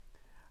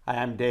Hi,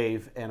 I'm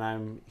Dave, and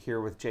I'm here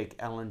with Jake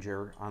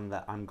Ellinger on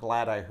the I'm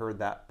Glad I Heard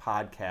That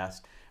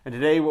podcast. And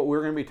today, what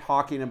we're going to be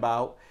talking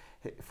about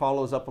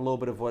follows up a little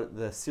bit of what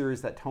the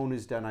series that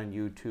Tony's done on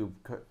YouTube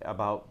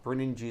about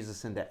bringing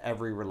Jesus into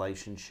every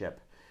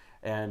relationship.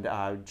 And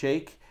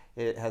Jake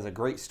has a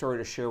great story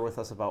to share with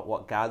us about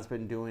what God's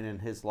been doing in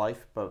his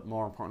life, but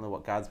more importantly,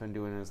 what God's been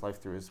doing in his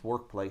life through his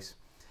workplace.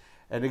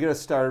 And to get us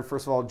started,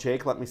 first of all,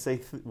 Jake, let me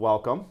say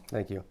welcome.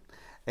 Thank you.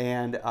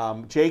 And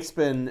Jake's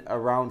been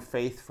around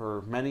Faith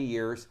for many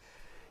years.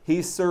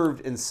 He's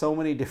served in so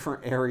many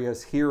different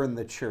areas here in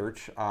the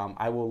church.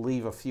 I will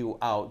leave a few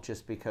out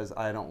just because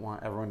I don't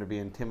want everyone to be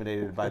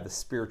intimidated by the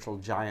spiritual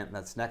giant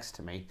that's next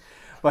to me.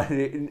 But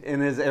in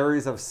his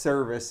areas of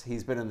service,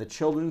 he's been in the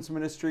children's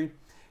ministry.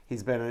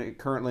 He's been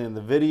currently in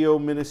the video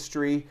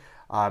ministry.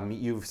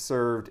 You've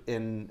served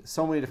in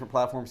so many different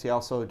platforms. He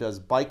also does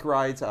bike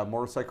rides,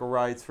 motorcycle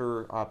rides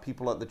for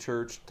people at the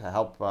church to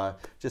help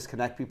just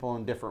connect people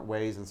in different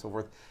ways and so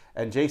forth.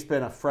 And Jake's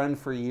been a friend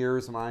for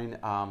years of mine.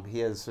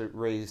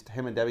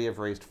 Him and Debbie have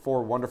raised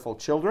 4 wonderful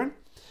children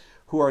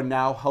who are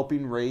now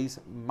helping raise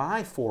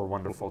my 4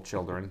 wonderful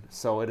children.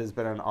 So it has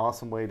been an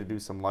awesome way to do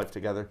some life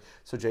together.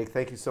 So Jake,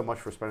 thank you so much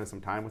for spending some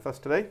time with us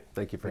today.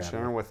 Thank you for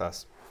sharing me. with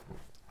us.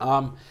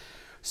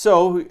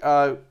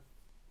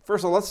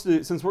 First of all,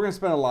 since we're going to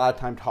spend a lot of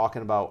time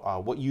talking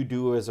about what you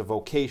do as a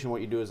vocation, what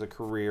you do as a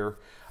career,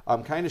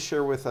 kind of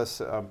share with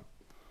us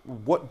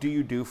what do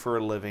you do for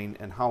a living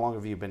and how long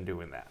have you been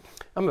doing that?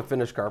 I'm a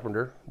finished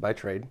carpenter by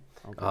trade.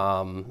 Okay.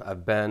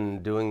 I've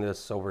been doing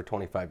this over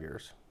 25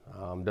 years.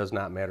 Does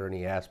not matter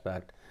any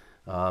aspect.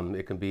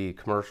 It can be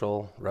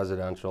commercial,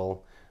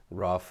 residential,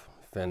 rough,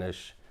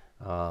 finish,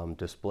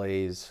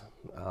 displays,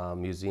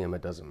 museum,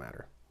 it doesn't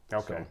matter.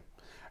 Okay.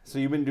 So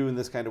you've been doing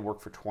this kind of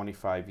work for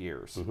 25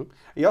 years. Mm-hmm.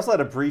 You also had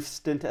a brief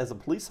stint as a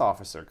police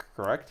officer,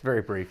 correct?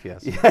 Very brief,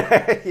 yes.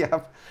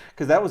 Yeah,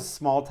 because that was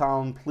small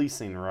town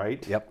policing,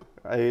 right? Yep.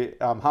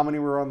 How many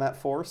were on that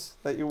force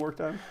that you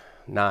worked on?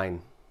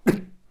 9.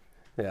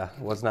 Yeah, it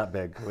was not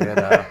big. We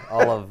had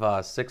all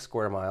of 6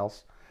 square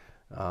miles.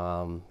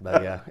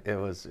 But yeah, it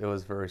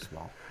was very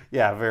small.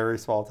 Yeah, very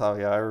small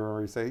town. Yeah, I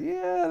remember you saying,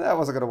 yeah, that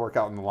wasn't going to work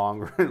out in the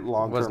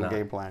long-term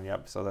game plan.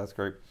 Yep, so that's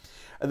great.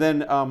 And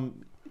then,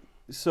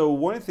 so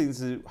one of the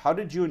things is, how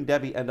did you and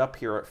Debbie end up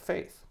here at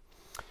Faith?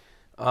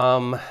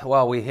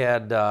 Well, we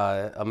had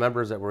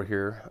members that were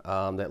here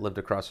that lived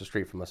across the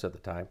street from us at the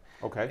time.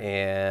 Okay.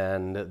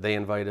 And they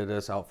invited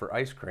us out for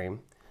ice cream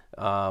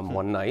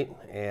one night,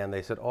 and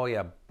they said, "Oh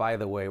yeah, by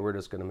the way, we're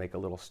just going to make a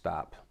little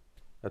stop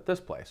at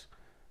this place,"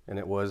 and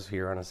it was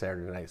here on a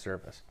Saturday night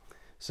service.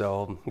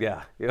 So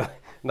yeah,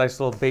 nice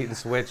little bait and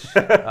switch.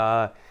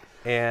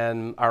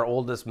 And our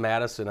oldest,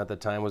 Madison, at the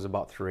time was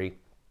about 3,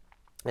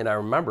 and I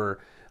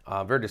remember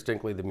very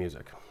distinctly the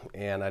music,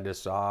 and I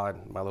just saw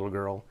my little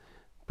girl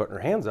putting her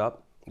hands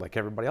up like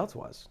everybody else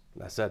was,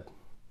 and I said,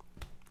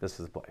 "This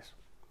is the place."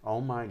 Oh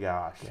my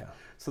gosh. Yeah.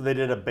 So they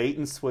did a bait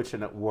and switch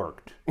and it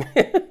worked.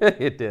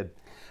 It did.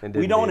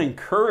 We don't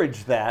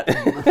encourage that,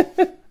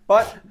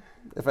 but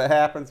if it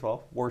happens,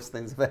 well, worse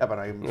things have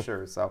happened, I'm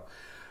sure. So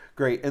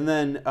great. And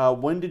then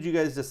when did you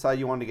guys decide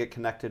you wanted to get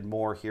connected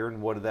more here,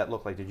 and what did that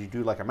look like? Did you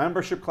do like a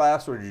membership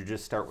class, or did you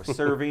just start with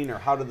serving, or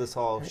how did this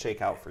all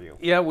shake out for you?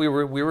 Yeah, we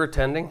were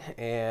attending,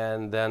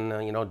 and then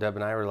Deb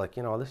and I were like,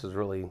 this is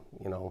really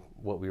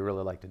what we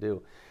really like to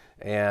do.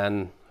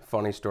 And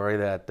funny story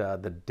that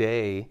the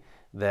day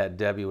that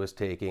Debbie was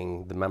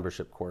taking the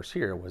membership course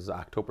here was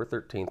October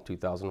 13th,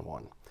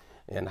 2001.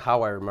 And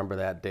how I remember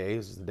that day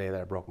is the day that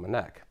I broke my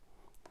neck.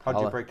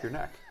 How'd you break your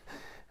neck?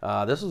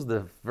 This was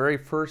the very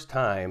first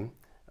time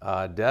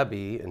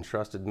Debbie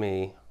entrusted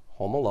me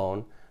home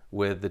alone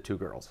with the 2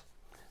 girls.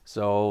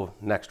 So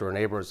next door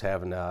neighbor was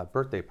having a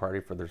birthday party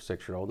for their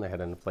 6-year-old, and they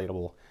had an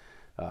inflatable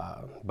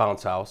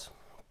bounce house.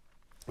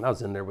 And I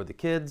was in there with the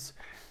kids,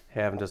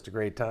 having just a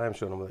great time,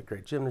 showing them what a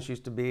great gymnast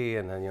used to be,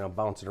 and then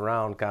bouncing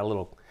around.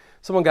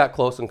 Someone got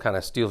close and kind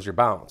of steals your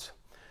balance.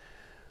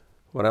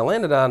 When I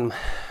landed on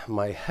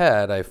my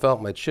head, I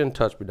felt my chin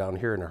touch me down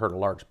here, and I heard a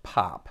large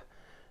pop,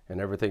 and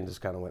everything just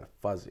kind of went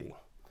fuzzy.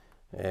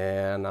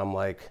 And I'm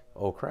like,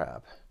 oh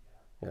crap,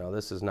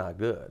 this is not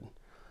good.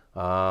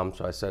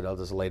 So I said, I'll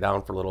just lay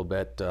down for a little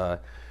bit.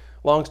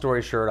 Long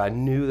story short, I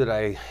knew that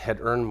I had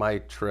earned my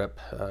trip,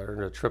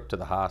 a trip to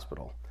the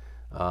hospital.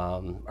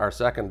 Our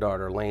second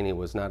daughter, Lainey,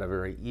 was not a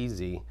very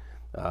easy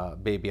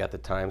baby at the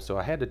time, so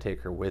I had to take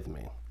her with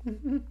me.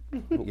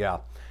 Yeah,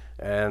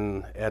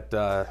 and at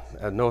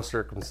no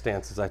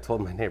circumstances, I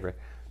told my neighbor,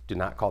 do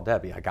not call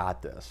Debbie, I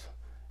got this.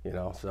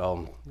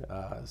 So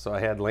I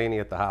had Lainey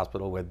at the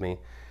hospital with me,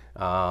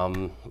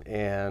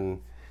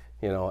 and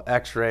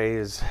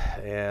x-rays,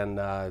 and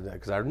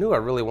because I knew I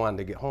really wanted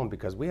to get home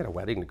because we had a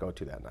wedding to go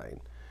to that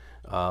night.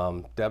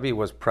 Debbie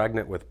was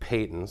pregnant with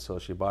Peyton, so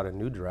she bought a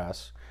new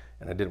dress,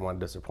 and I didn't want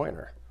to disappoint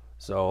her.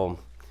 So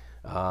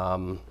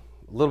a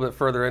little bit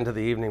further into the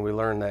evening, we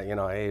learned that,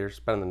 hey, you're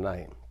spending the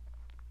night.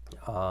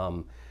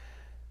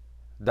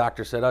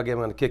 Doctor said, okay, I'm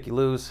going to kick you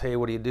loose. Hey,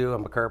 what do you do?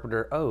 I'm a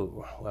carpenter.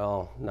 Oh,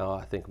 well, no,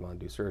 I think I'm going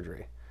to do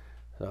surgery.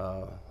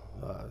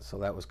 So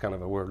that was kind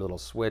of a weird little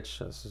switch.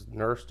 This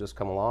nurse just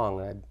come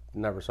along, I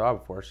never saw her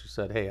before. She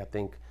said, "Hey, I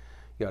think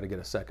you ought to get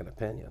a second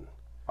opinion."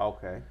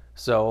 Okay.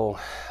 So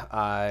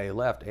I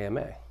left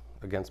AMA,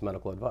 Against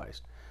Medical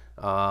Advice.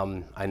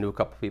 I knew a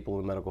couple people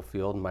in the medical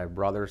field. My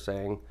brother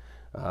sang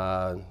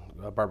a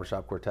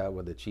barbershop quartet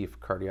with the chief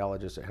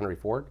cardiologist at Henry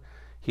Ford.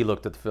 He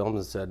looked at the films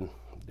and said,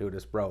 "Dude,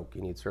 it's broke.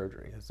 You need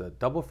surgery." It's a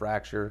double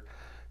fracture,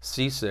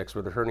 C6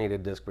 with a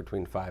herniated disc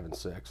between 5 and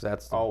 6.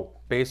 That's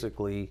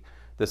basically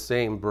the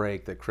same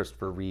break that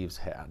Christopher Reeves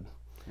had.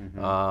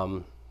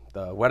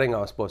 The wedding I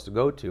was supposed to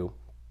go to,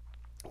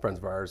 friends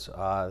of ours,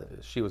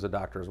 she was a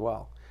doctor as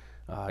well.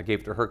 I gave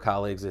it to her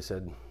colleagues. They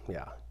said,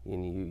 "Yeah, you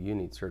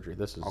need surgery.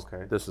 This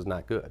is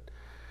not good."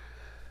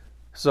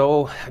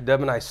 So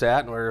Deb and I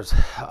sat, and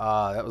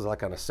that was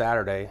like on a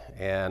Saturday,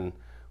 and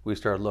we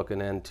started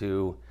looking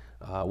into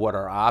what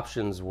our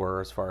options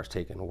were as far as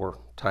taking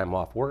time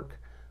off work,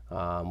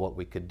 what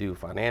we could do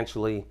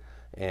financially,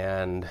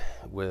 and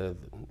with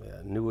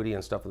annuity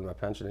and stuff with my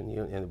pension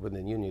and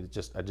within union,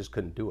 I just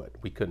couldn't do it.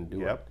 We couldn't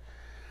do it.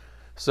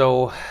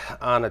 So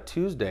on a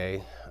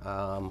Tuesday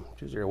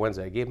or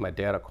Wednesday, I gave my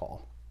dad a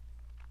call,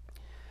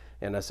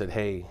 and I said,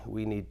 "Hey,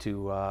 we need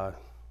to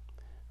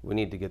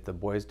get the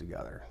boys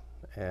together,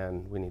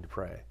 and we need to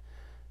pray."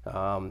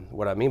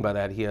 What I mean by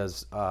that, he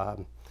has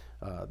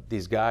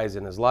these guys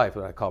in his life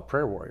that I call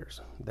prayer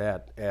warriors.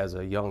 That as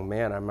a young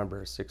man, I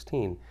remember at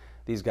 16,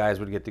 these guys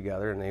would get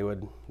together and they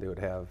would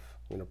have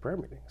prayer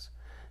meetings,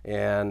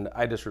 and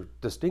I just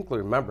distinctly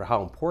remember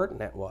how important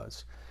that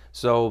was.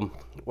 So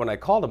when I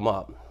called him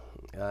up,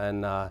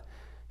 and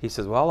he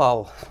says, "Well,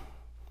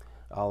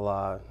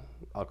 I'll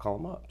call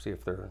them up, see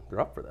if they're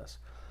up for this."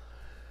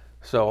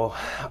 So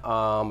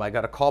I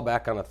got a call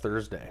back on a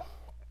Thursday,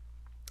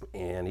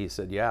 and he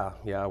said, "Yeah,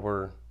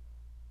 we're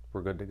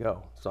good to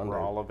go. Sunday. We're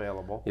all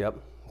available." Yep.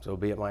 So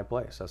be at my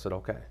place." I said,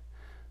 "Okay."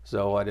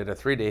 So I did a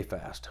 3-day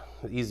fast,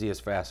 the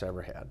easiest fast I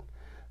ever had.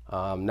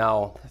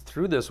 Now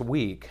through this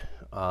week,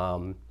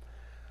 I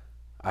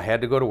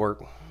had to go to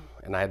work,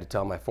 and I had to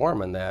tell my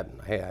foreman that,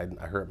 "Hey,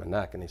 I hurt my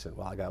neck," and he said,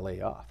 "Well, I got to lay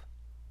you off."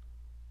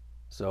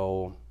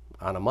 So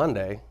on a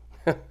Monday,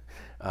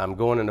 I'm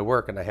going into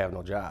work and I have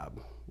no job.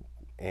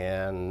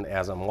 And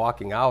as I'm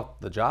walking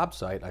out the job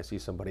site, I see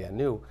somebody I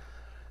knew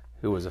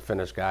who was a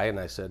Finnish guy, and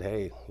I said,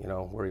 "Hey,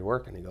 where are you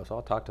working?" He goes,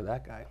 "I'll talk to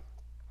that guy."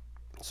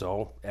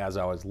 So as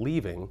I was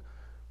leaving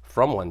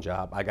from one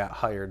job, I got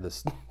hired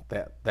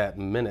that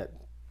minute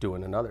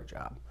doing another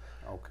job.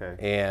 Okay.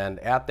 And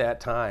at that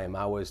time,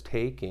 I was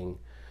taking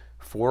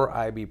 4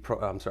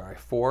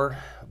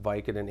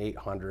 Vicodin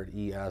 800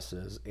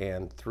 ESs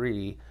and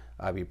 3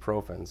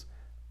 ibuprofens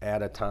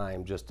at a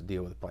time just to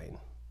deal with the pain.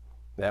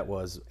 That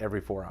was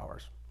every 4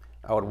 hours.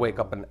 I would wake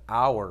up an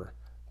hour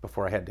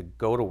before I had to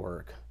go to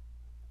work,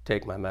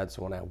 take my meds,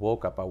 so when I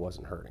woke up, I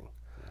wasn't hurting.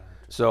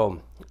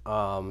 So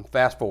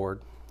fast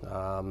forward,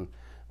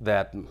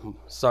 that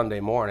Sunday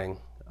morning,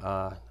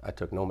 I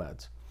took no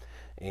meds.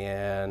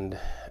 And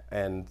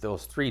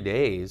those 3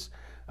 days,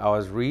 I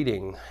was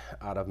reading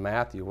out of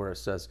Matthew where it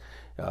says,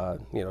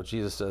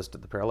 Jesus says to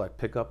the paralytic,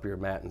 "Pick up your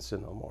mat and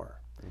sin no more."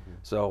 Mm-hmm.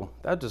 So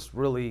that just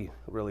really,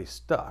 really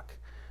stuck.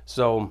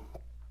 So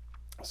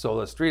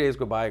those 3 days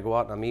go by, I go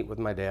out and I meet with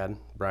my dad,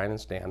 Brian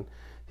and Stan,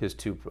 his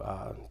two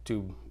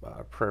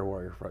prayer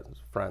warrior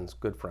friends,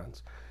 good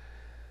friends.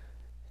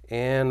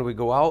 And we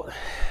go out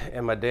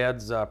in my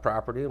dad's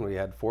property, and we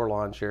had 4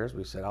 lawn chairs.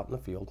 We sat out in the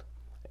field,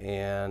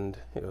 and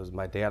it was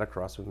my dad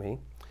across from me.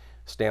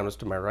 Stan was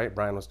to my right,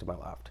 Brian was to my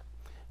left.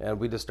 And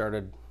we just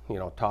started,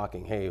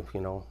 talking, "Hey,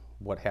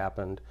 what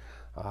happened?"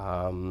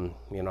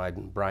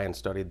 Brian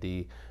studied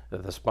the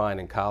spine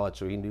in college,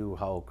 so he knew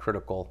how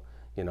critical,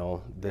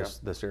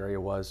 this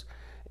area was.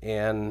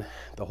 And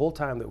the whole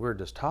time that we were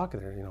just talking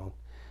there,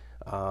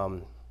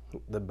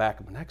 the back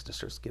of my neck just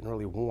starts getting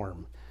really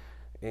warm.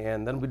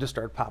 And then we just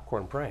started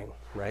popcorn praying,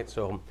 right?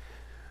 So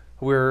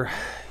we're,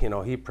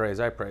 he prays,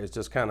 I pray. It's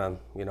just kind of,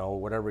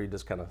 whatever you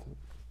just kind of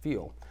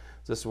feel.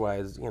 This is why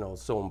it's,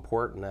 so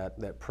important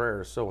that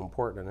prayer is so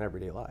important in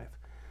everyday life.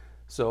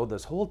 So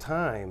this whole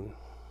time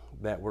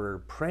that we're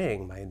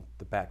praying,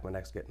 the back of my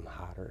neck's getting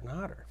hotter and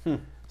hotter.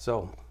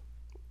 So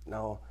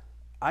now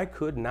I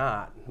could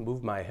not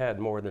move my head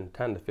more than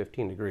 10 to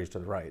 15 degrees to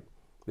the right.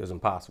 It was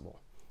impossible.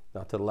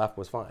 Now to the left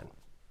was fine.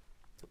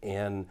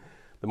 And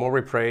the more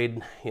we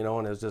prayed, and it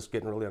was just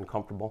getting really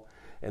uncomfortable.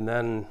 And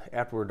then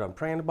after we're done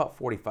praying, about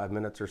 45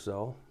 minutes or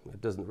so,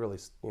 it doesn't really,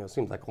 it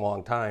seems like a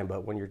long time,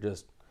 but when you're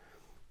just,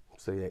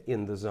 say,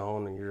 in the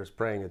zone and you're just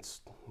praying,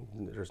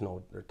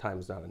 time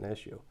is not an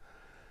issue.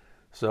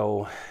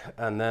 So,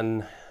 and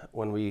then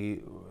when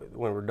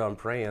we're done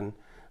praying,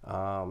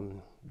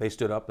 they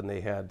stood up and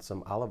they had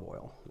some olive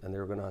oil, and they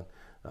were gonna,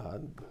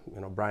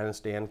 Brian and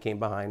Stan came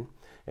behind,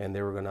 and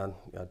they were gonna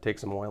take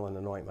some oil and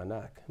anoint my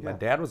neck. Yeah. My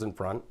dad was in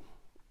front,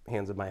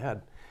 hands in my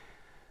head.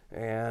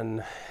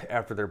 And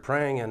after they're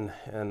praying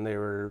and they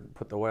were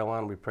put the oil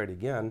on, we prayed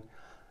again,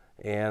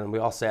 and we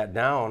all sat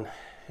down,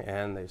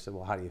 and they said,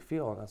 "Well, how do you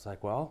feel?" And I was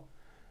like, "Well,"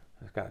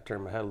 I kind of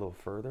turned my head a little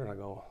further, and I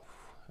go,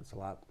 "That's a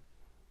lot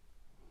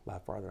a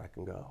lot farther I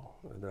can go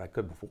than I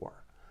could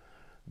before.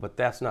 But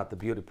that's not the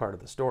beauty part of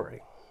the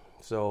story.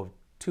 So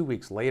 2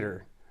 weeks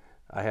later,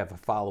 I have a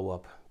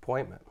follow-up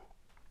appointment.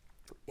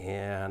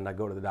 And I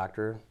go to the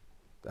doctor,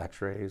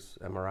 x-rays,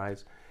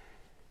 MRIs.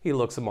 He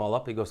looks them all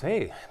up. He goes,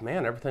 hey,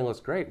 man, everything looks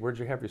great. Where'd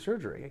you have your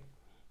surgery?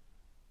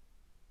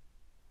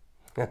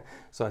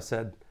 So I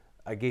said,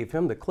 I gave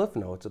him the cliff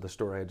notes of the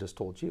story I just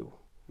told you.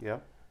 Yeah.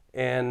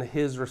 And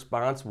his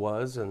response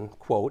was, and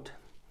quote,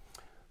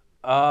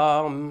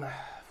 well,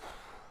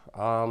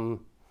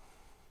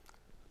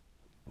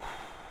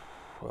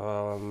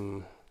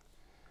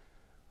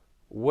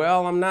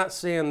 I'm not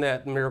saying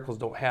that miracles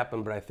don't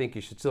happen, but I think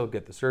you should still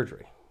get the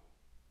surgery.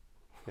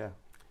 Yeah.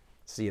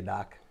 See you,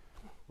 doc.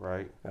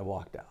 Right. I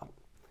walked out.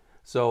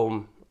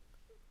 So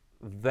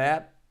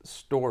that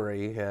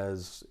story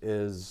has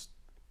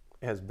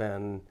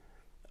been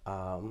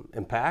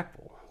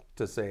impactful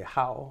to say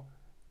how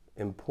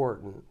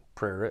important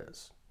prayer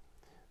is.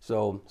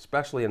 So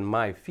especially in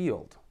my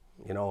field,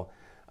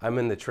 I'm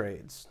in the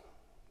trades.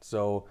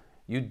 So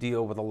you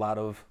deal with a lot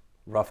of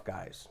rough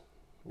guys.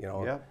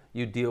 Yeah.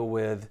 You deal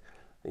with,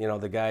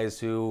 the guys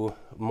who,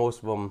 most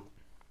of them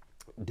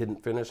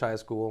didn't finish high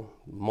school.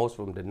 Most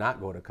of them did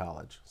not go to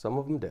college. Some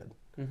of them did.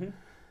 Mm-hmm.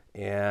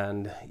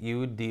 And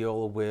you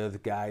deal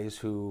with guys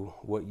who,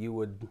 what you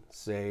would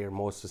say, or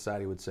most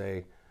society would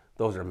say,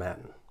 those are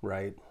men,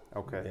 right?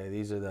 Okay.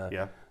 These are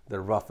the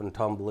rough and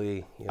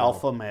tumbly.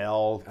 Alpha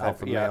male.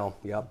 Alpha male,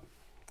 yep.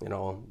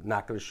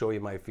 Not going to show you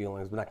my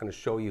feelings. I'm not going to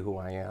show you who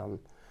I am.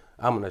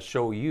 I'm going to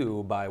show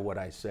you by what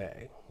I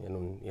say,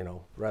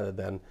 rather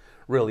than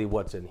really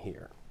what's in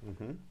here.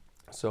 Mm-hmm.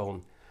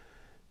 So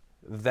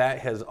that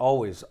has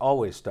always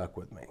stuck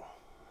with me.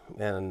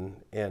 And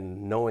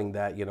knowing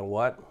that,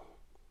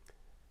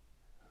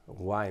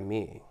 why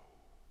me?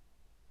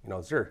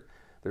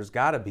 There's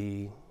got to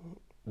be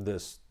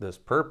this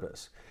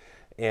purpose.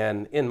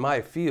 And in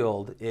my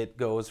field, it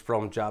goes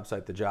from job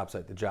site to job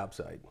site to job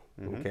site.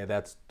 Mm-hmm. Okay,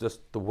 that's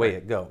just the way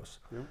it goes.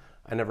 Yeah.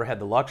 I never had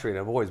the luxury, and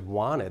I've always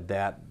wanted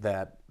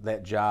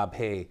that job.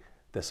 Hey,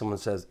 that someone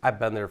says, I've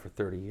been there for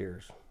 30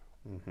 years.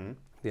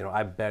 Mm-hmm.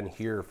 I've been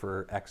here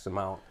for X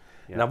amount.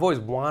 Yeah. And I've always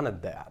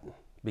wanted that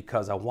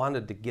because I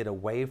wanted to get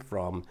away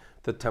from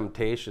the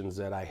temptations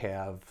that I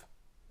have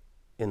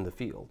in the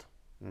field.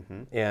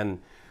 Mm-hmm.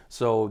 And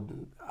so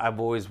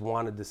I've always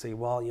wanted to say,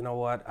 well, you know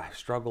what? I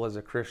struggle as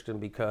a Christian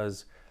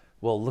because,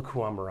 well, look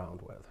who I'm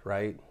around with,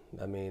 right?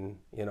 I mean,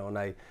 and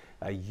I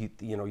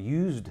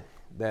used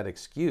that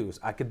excuse.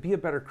 I could be a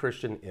better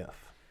Christian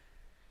if.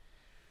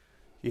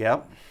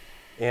 Yep.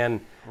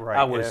 And right.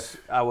 I was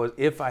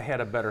if I had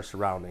a better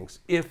surroundings,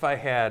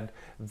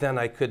 then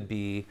I could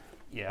be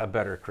a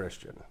better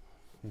Christian.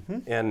 Mm-hmm.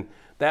 And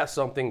that's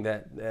something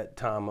that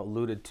Tom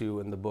alluded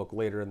to in the book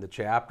later in the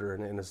chapter,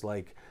 and it's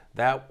like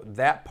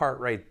that part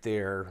right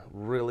there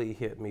really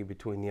hit me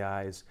between the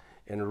eyes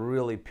and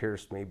really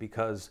pierced me,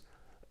 because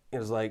it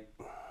was like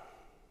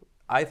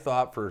I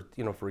thought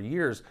for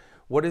years,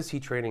 what is he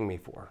training me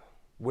for?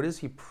 What is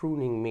he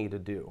pruning me to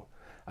do?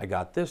 I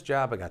got this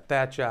job, I got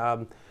that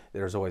job.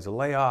 There's always a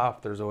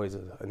layoff. There's always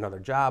another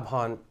job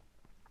hunt,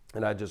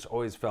 and I just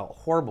always felt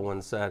horrible.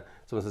 And someone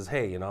says,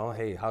 hey,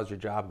 how's your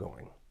job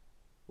going?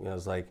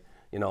 It's like,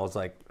 do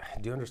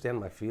you understand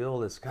my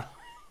field? It's kind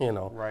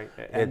of, right.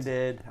 It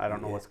ended. I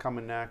don't know what's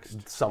coming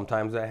next.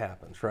 Sometimes that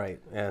happens, right?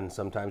 And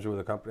sometimes you're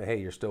with a company, hey,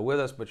 you're still with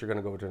us, but you're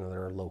going to go to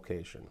another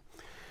location.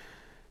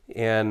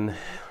 And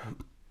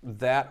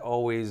that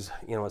always,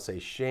 say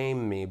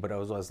shamed me, but I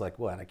was always like,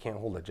 what, I can't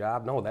hold a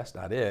job? No, that's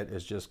not it.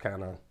 It's just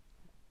kind of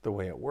the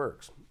way it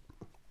works.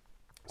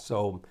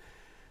 So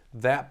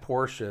that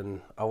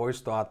portion, I always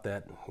thought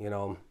that,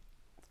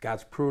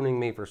 God's pruning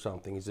me for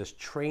something. He's just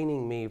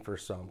training me for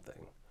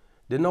something.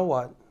 Didn't know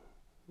what,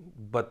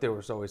 but there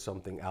was always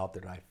something out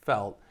there that I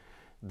felt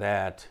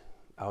that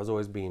I was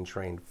always being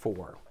trained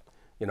for.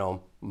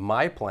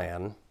 My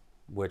plan,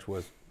 which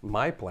was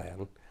my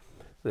plan,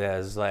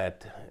 is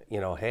that,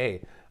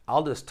 hey,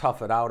 I'll just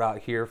tough it out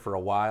here for a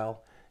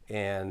while,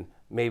 and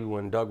maybe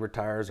when Doug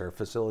retires, our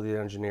facility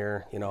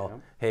engineer,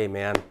 hey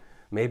man,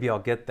 maybe I'll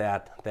get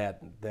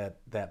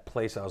that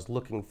place I was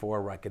looking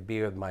for where I could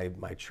be with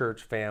my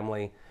church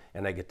family,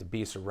 and I get to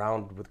be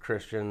surrounded with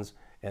Christians,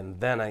 and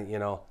then I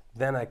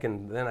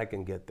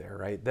can get there,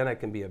 right? Then I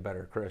can be a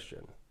better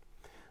Christian.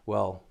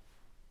 Well,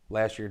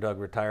 last year Doug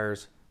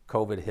retires,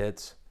 COVID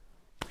hits,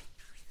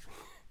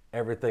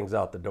 everything's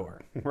out the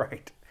door.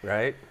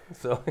 Right?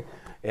 So,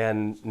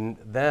 and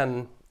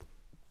then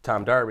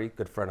Tom Darby,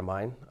 good friend of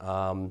mine,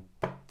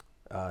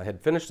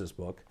 had finished this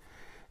book.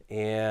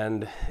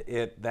 And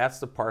that's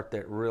the part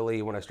that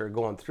really, when I started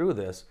going through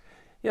this,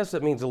 yes,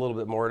 it means a little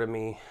bit more to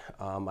me.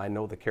 I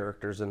know the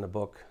characters in the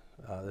book.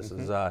 This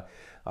is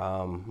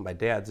my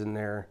dad's in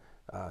there,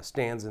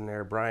 Stan's in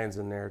there, Brian's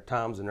in there,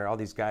 Tom's in there, all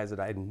these guys that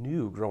I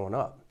knew growing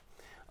up.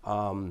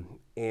 And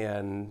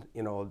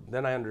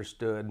then I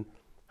understood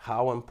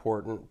how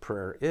important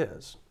prayer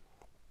is.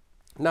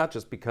 Not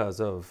just because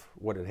of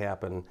what had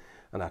happened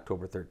on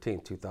October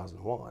 13,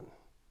 2001,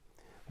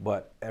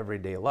 but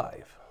everyday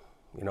life.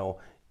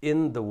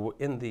 in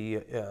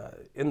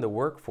the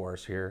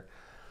workforce here,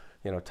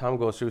 Tom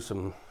goes through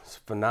some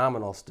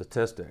phenomenal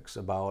statistics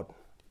about.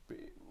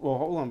 Well,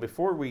 hold on.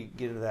 Before we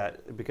get into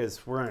that,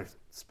 because we're going to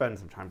spend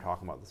some time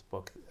talking about this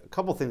book, a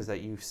couple things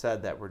that you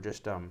said that were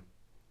just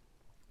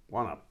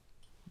want to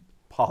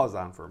pause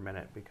on for a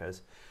minute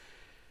because,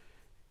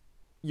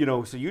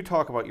 so you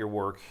talk about your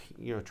work,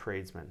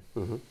 tradesman,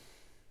 Mm-hmm.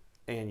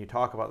 and you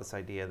talk about this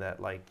idea that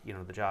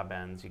the job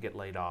ends, you get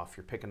laid off,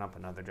 you're picking up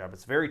another job.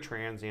 It's very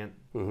transient,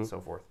 Mm-hmm. and so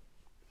forth.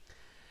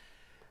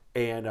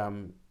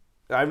 And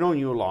I've known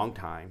you a long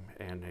time,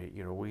 and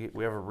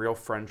we have a real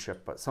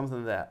friendship. But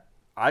something that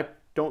I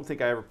don't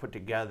think I ever put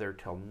together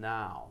till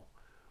now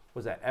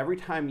was that every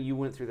time you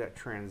went through that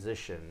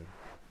transition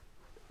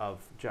of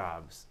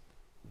jobs,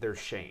 there's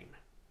shame.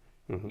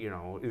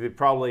 Mm-hmm. It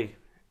probably,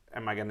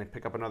 am I going to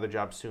pick up another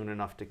job soon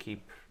enough to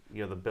keep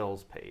the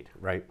bills paid?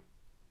 Right.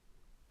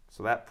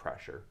 So that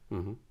pressure.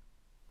 Mm-hmm.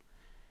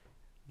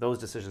 Those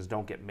decisions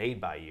don't get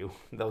made by you.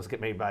 Those get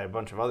made by a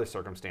bunch of other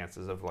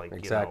circumstances of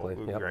Exactly.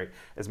 Yep. Right?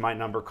 Is my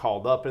number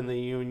called up in the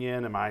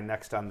union? Am I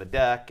next on the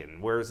deck? And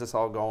where is this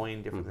all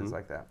going? Different Mm-hmm. things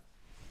like that.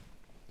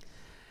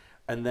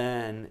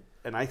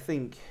 And I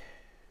think,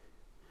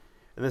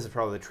 and this is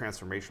probably the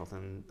transformational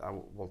thing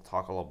we'll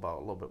talk about a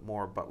little bit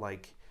more, but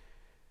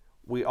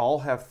we all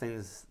have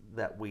things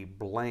that we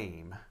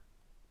blame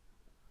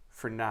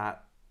for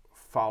not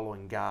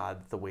following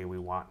God the way we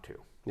want to.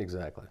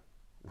 Exactly.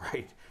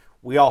 Right?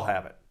 We all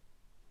have it.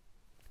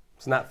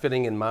 It's not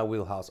fitting in my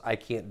wheelhouse. I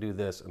can't do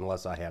this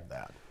unless I have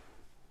that.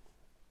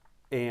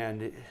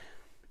 And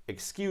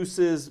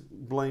excuses,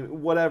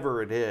 blame,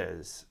 whatever it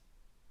is,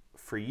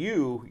 for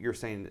you, you're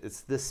saying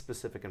it's this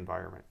specific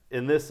environment.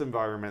 In this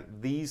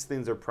environment, these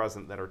things are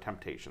present that are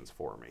temptations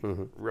for me,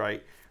 Mm-hmm.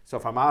 right? So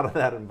if I'm out of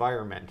that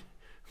environment,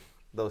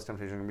 those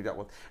temptations are going to be dealt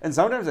with. And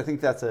sometimes I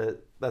think that's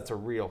a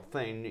real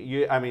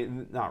thing. I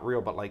mean, not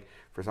real, but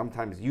for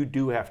sometimes you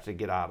do have to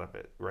get out of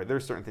it, right?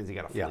 There's certain things you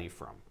got to flee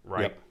from,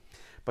 right? Yep.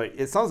 But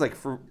it sounds like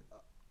for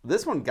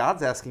this one,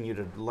 God's asking you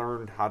to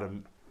learn how to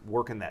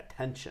work in that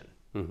tension,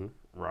 Mm-hmm.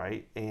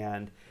 right?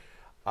 And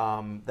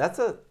that's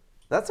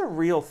a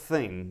real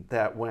thing,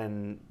 that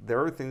when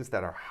there are things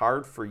that are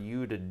hard for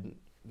you to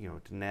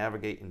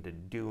navigate and to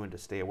do and to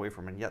stay away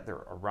from, and yet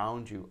they're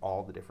around you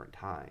all the different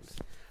times.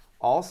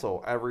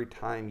 Also, every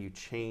time you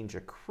change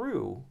a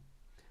crew,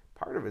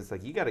 part of it is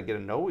you got to get to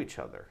know each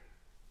other.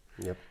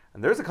 Yep.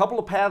 And there's a couple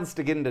of paths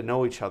to getting to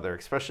know each other,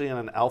 especially in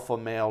an alpha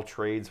male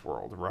trades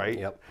world, right?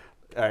 Yep.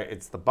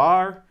 It's the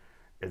bar,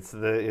 it's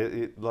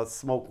let's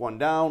smoke one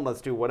down,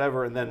 let's do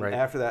whatever, and then Right.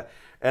 after that,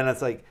 and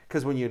it's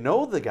because when you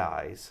know the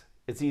guys,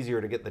 it's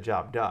easier to get the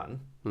job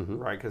done, Mm-hmm.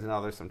 right? Because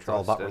now there's some all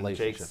trust. about and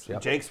relationships,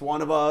 yep. Jake's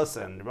one of us,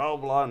 and blah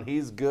blah, and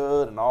he's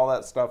good, and all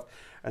that stuff.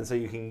 And so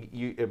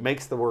it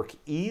makes the work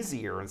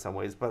easier in some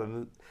ways, but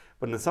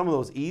in some of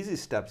those easy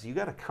steps, you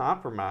got to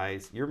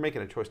compromise. You're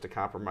making a choice to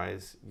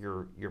compromise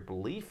your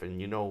belief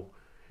and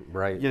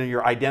Right.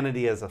 your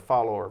identity as a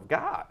follower of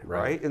God, Right.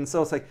 right? And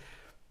so it's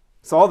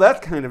so all that's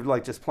kind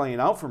of just playing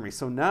out for me.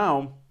 So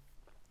now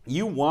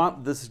you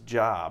want this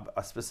job,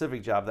 a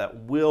specific job that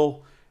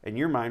will, in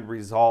your mind,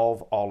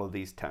 resolve all of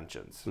these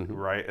tensions, Mm-hmm.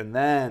 right? And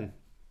then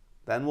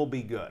we'll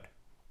be good,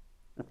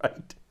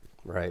 right?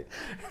 Right.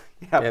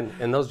 Yeah.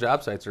 And those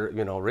job sites are,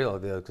 real,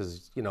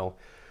 because,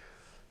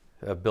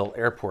 I've built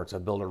airports,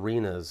 I've built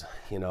arenas,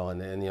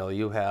 and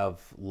you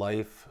have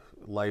life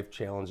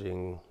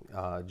challenging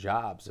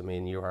jobs. I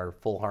mean, you are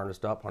full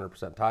harnessed up,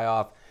 100% tie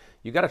off.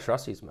 You got to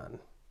trust these men,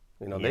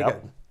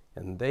 Yep.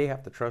 they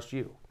have to trust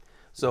you.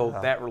 So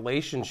that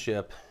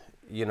relationship,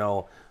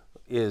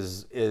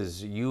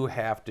 is you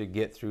have to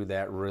get through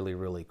that really,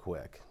 really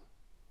quick.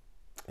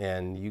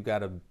 And you got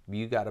to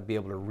be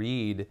able to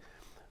read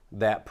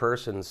that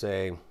person and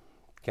say,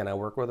 can I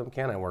work with them?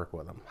 Can I work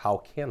with them? How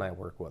can I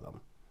work with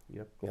them?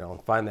 Yep.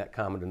 And find that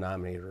common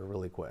denominator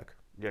really quick.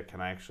 Yeah,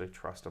 can I actually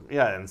trust them?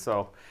 Yeah, and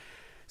so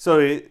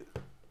it,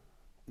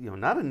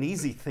 not an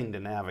easy thing to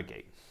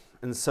navigate.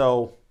 And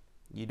so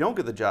you don't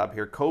get the job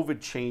here.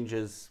 COVID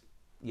changes,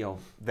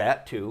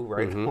 that too,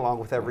 right? Mm-hmm. Along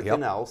with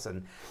everything Yep. else,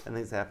 and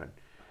things happen.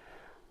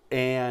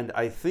 And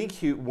I think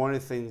one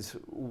of the things,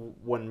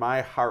 when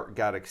my heart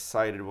got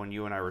excited when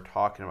you and I were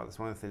talking about this,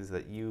 one of the things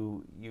that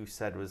you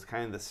said was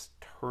kind of this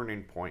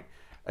turning point.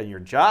 And your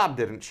job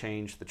didn't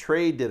change, the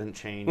trade didn't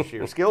change,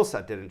 your skill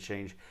set didn't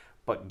change,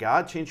 but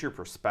God changed your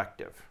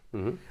perspective.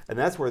 Mm-hmm. And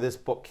that's where this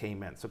book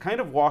came in. So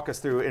kind of walk us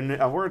through, and we're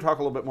going to talk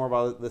a little bit more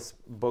about this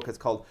book. It's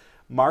called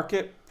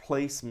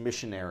Marketplace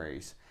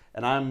Missionaries.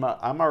 And I'm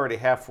already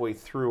halfway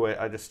through it.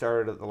 I just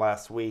started it the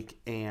last week,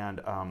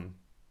 and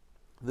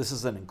this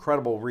is an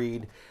incredible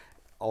read.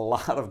 A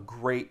lot of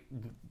great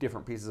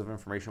different pieces of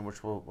information,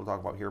 which we'll talk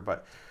about here.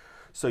 But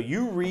so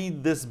you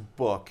read this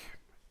book,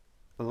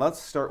 and let's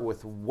start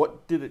with how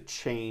did it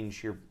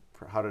change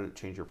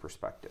your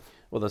perspective?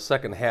 Well, the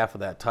second half of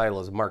that title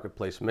is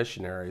Marketplace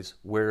Missionaries.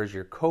 Where is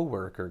your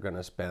coworker going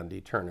to spend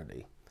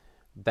eternity?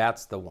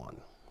 That's the one,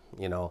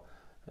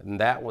 and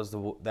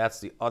that's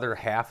the other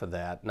half of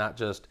that. Not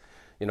just,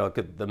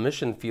 the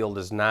mission field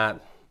is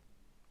not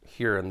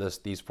here in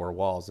these four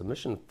walls. The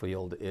mission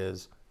field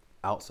is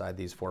outside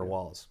these four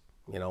walls.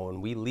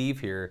 When we leave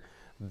here,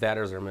 that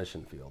is our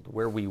mission field.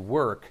 Where we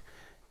work,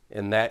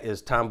 and that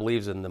is, Tom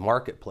believes in the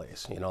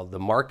marketplace. The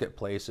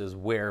marketplace is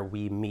where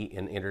we meet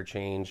and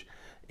interchange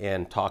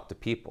and talk to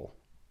people.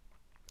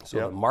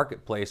 So the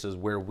marketplace is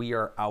where we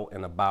are out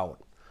and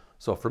about.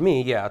 So for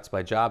me, it's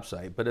my job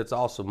site, but it's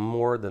also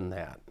more than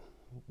that.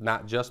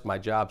 Not just my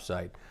job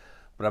site,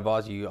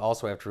 but you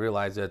also have to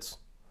realize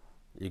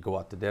you go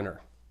out to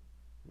dinner.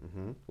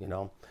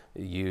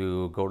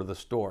 You go to the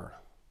store.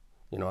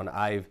 And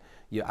I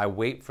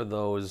wait for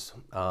those.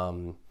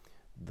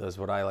 Those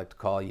what I like to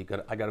call I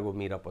got to go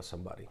meet up with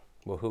somebody.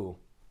 Well,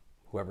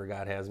 whoever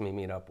God has me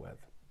meet up with,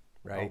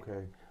 right?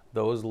 Okay.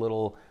 Those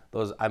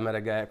I met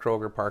a guy at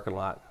Kroger parking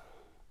lot,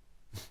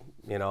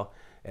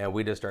 and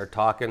we just started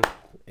talking,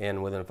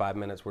 and within 5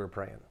 minutes we were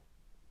praying.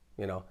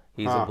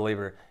 He's a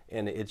believer,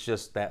 and it's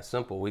just that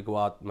simple. We go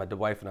out, my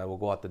wife and I will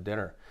go out to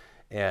dinner,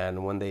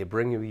 and when they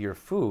bring you your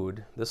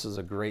food, this is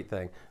a great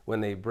thing.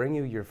 When they bring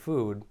you your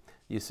food,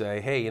 you say,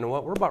 hey, you know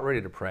what? We're about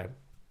ready to pray. Is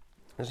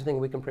there anything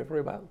we can pray for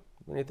you about?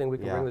 Anything we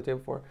can bring to the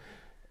table for?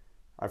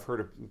 I've heard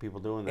of people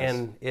doing this.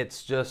 And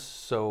it's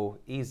just so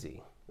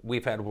easy.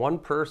 We've had one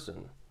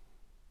person,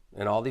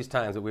 in all these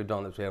times that we've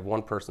done this, we have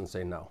one person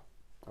say no.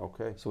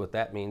 Okay. So what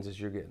that means is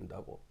you're getting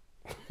double.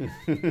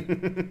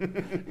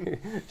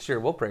 Sure,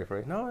 we'll pray for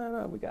you.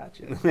 No, we got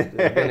you.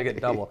 You're going to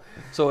get double.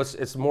 So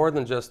it's more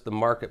than just the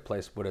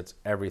marketplace, but it's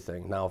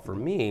everything. Now, for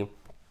me,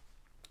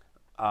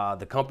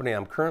 the company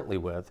I'm currently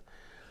with,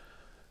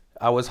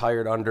 I was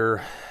hired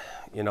under,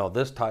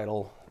 this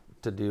title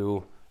to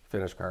do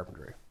finished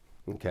carpentry.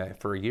 Okay,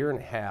 for a year and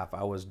a half,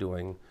 I was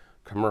doing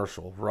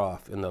commercial,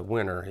 rough. In the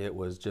winter, it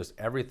was just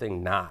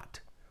everything not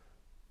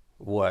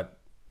what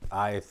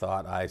I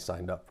thought I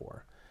signed up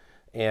for.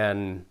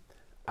 And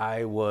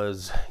my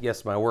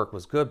work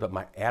was good, but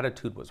my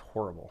attitude was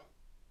horrible.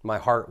 My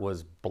heart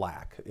was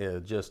black.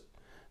 It just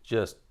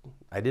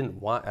I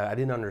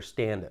didn't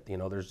understand it.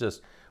 There's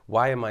just,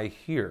 why am I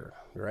here,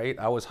 right?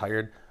 I was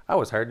hired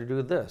to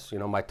do this.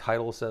 My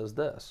title says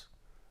this.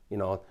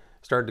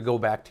 Started to go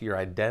back to your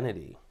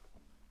identity.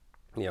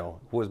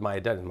 Who is my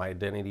identity? My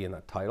identity in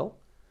a title?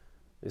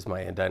 Is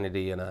my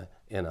identity in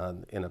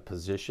a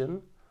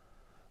position?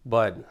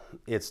 But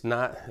it's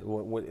not.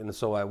 And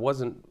so I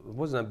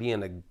wasn't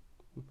being a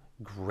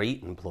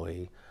great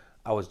employee.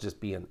 I was just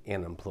being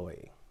an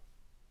employee.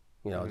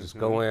 Just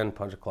go in,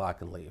 punch a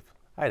clock, and leave.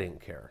 I didn't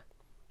care.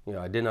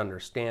 I didn't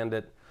understand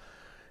it.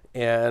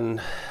 And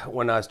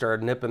when I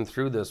started nipping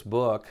through this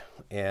book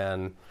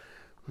and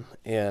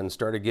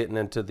started getting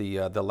into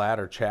the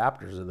latter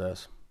chapters of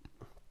this,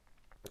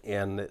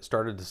 and it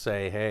started to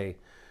say, hey,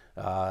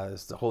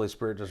 the Holy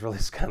Spirit just really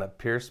kind of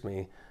pierced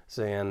me,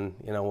 saying,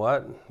 you know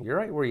what, you're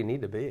right where you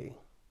need to be.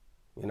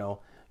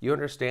 You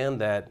understand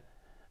that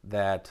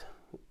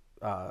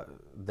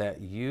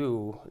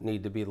you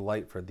need to be the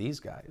light for these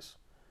guys.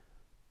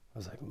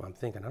 I'm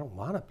thinking, I don't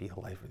want to be the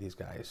light for these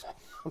guys.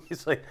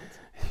 He's like,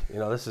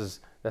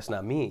 that's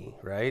not me,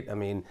 right? I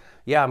mean,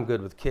 I'm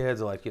good with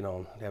kids, I like,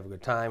 have a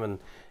good time,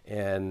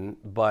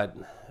 but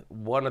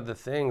one of the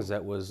things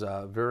that was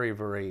very,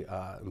 very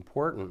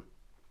important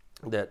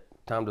that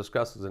Tom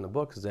discusses in the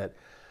book is that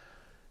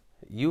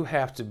you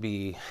have to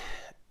be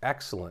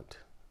excellent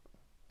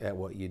at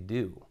what you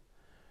do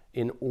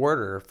in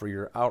order for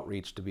your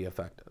outreach to be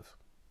effective.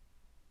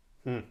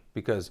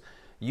 Because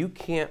you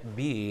can't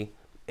be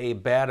a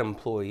bad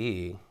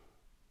employee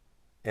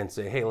and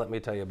say, hey, let me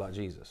tell you about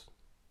Jesus,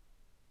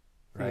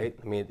 right?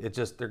 I mean,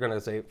 they're going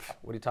to say,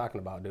 what are you talking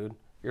about, dude?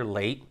 You're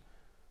late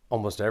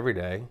almost every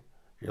day.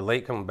 You're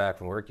late coming back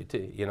from work. You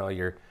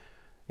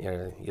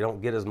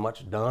don't get as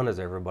much done as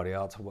everybody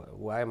else.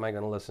 Why am I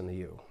going to listen to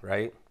you,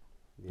 right?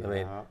 Yeah. I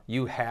mean,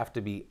 you have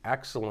to be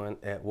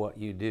excellent at what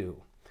you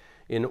do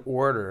in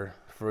order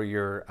for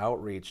your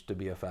outreach to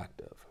be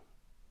effective.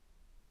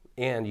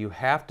 And you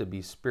have to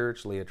be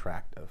spiritually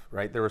attractive,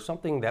 right? There was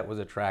something that was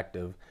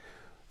attractive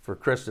for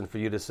Kristen for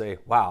you to say,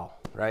 wow,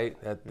 right?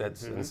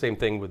 That's the same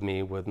thing with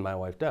me, with my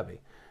wife,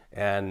 Debbie.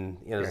 And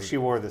she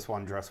wore this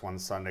one dress one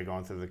Sunday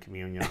going through the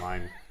communion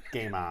line.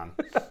 Game on.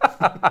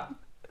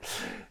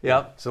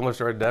 Yep. Similar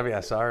story to Debbie. I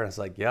saw her and it's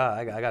like,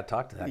 I got to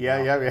talk to that Yeah.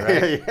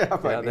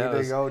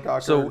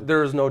 So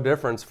there's no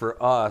difference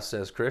for us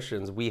as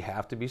Christians. We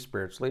have to be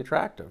spiritually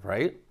attractive,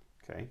 right?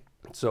 Okay.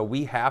 So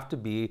we have to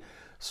be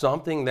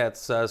something that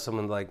says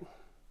someone like,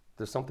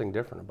 there's something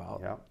different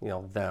about,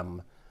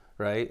 them,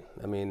 right?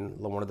 I mean,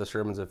 one of the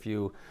sermons a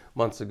few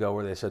months ago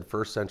where they said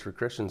first century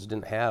Christians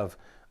didn't have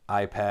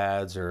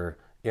iPads or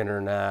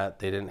internet.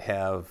 They didn't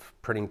have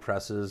printing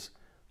presses.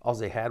 All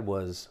they had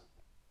was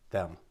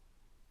them,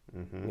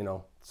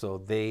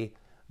 so they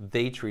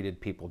treated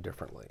people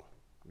differently.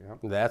 Yep.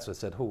 That's what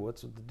said,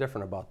 what's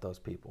different about those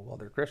people? Well,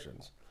 they're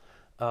Christians.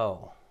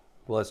 Oh,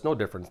 well, it's no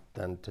different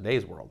than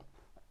today's world.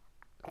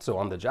 So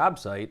on the job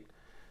site,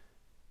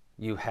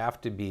 you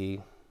have to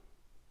be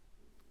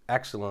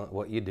excellent at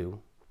what you do.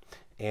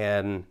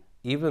 And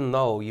even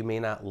though you may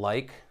not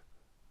like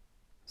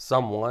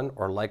someone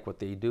or like what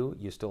they do,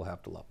 you still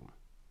have to love them.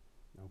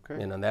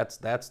 Okay. And then that's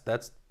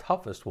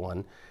toughest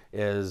one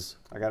is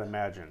I got to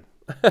imagine.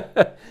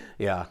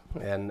 yeah.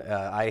 And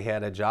I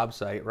had a job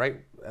site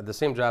right at the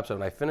same job site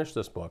when I finished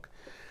this book.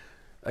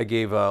 I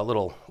gave a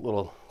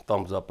little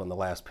thumbs up on the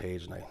last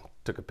page, and I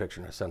took a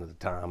picture and I sent it to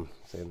Tom,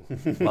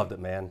 saying, "Loved it,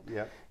 man."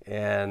 Yeah.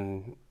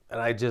 And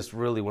I just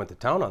really went to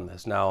town on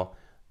this. Now,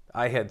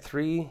 I had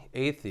 3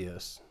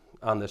 atheists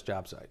on this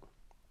job site,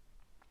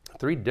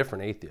 3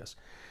 different atheists,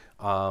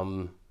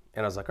 and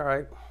I was like, "All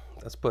right,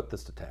 let's put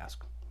this to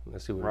task.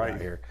 Let's see what we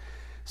got here."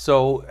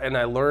 So, and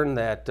I learned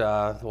that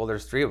well,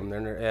 there's 3 of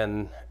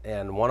them,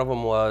 and one of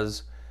them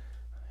was,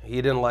 he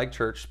didn't like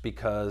church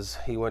because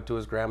he went to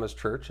his grandma's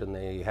church and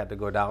they had to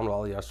go down with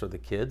all the rest of the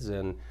kids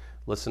and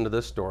listen to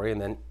this story,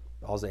 and then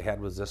all they had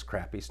was this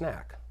crappy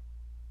snack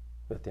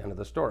at the end of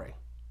the story.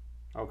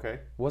 Okay.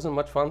 Wasn't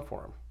much fun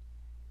for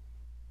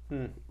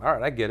him. All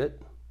right, I get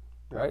it.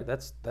 Right?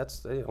 That's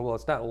well,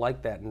 it's not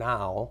like that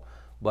now,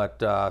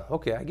 but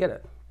okay, I get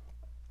it.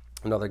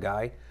 Another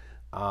guy,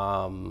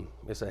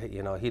 he said,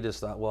 he just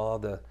thought, well,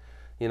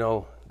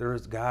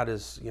 there's God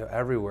is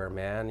everywhere,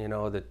 man.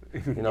 That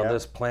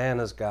this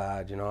plant is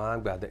God.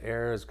 I'm God. The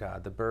air is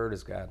God. The bird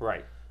is God.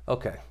 Right.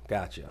 Okay,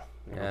 gotcha.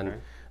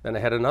 And then I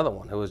had another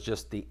one who was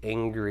just the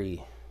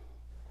angry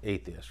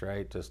atheist,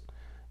 right?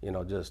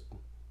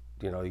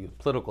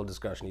 Political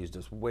discussion. He's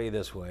just way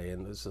this way,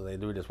 and so they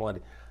just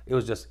wanted. It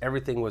was just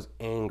everything was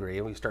angry,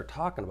 and we start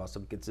talking about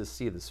something. You could just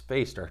see this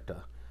face start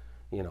to,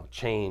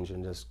 change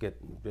and just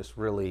get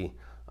really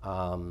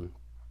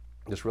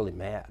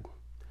mad.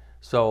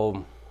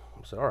 So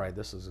all right,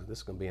 this is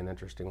going to be an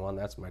interesting one.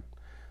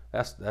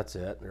 That's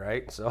it,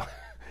 right?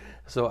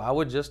 So I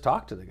would just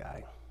talk to the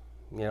guy,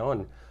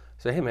 and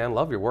say, hey man,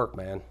 love your work,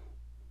 man,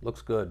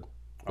 looks good,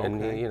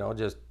 and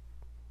just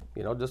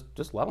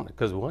love him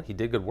because he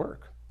did good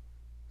work.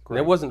 And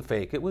it wasn't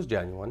fake; it was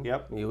genuine.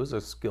 Yep. He was a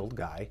skilled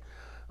guy,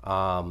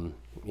 and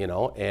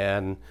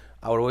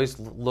I would always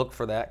look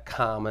for that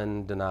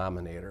common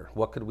denominator.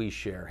 What could we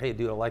share? Hey,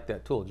 dude, I like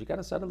that tool. Did you got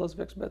a set of those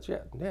Vicks bits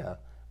yet? Yeah.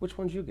 Which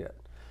ones you get?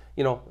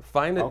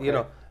 Find it.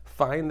 Okay.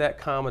 Find that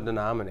common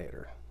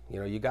denominator.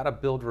 You got to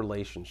build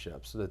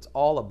relationships. It's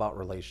all about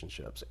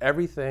relationships.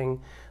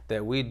 Everything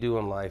that we do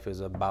in life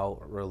is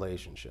about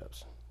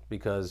relationships.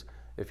 Because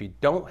if you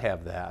don't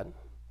have that,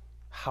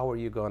 how are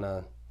you going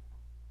to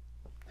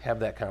have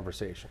that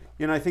conversation?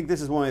 I think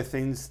this is one of the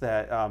things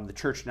that the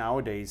church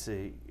nowadays,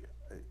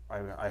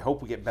 I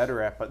hope we get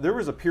better at, but there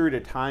was a period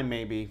of time,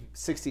 maybe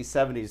 60s,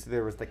 70s,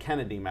 there was the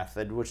Kennedy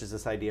method, which is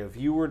this idea of,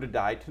 if you were to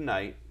die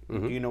tonight,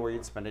 do you know where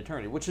you'd spend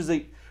eternity? Which is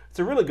it's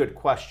a really good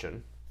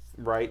question,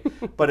 right?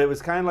 But it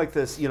was kind of like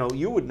this,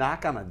 you would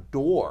knock on a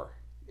door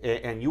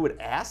and you would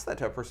ask that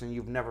to a person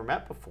you've never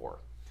met before.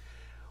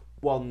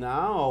 Well,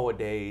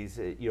 nowadays,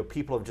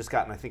 people have just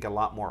gotten, I think, a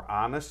lot more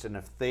honest, and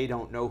if they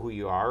don't know who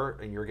you are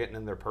and you're getting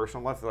in their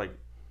personal life, they're like,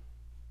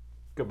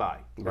 goodbye.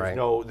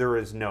 There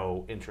is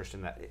no interest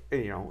in that,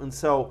 and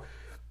so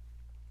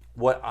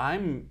what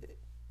I'm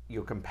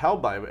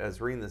compelled by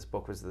as reading this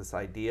book was this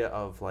idea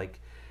of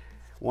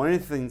one of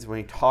the things when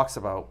he talks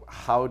about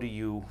how do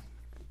you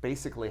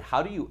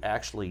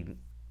actually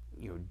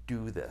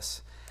do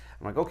this.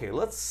 I'm like, okay,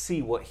 let's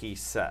see what he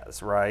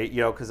says, right?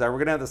 Because we're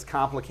going to have this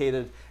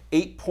complicated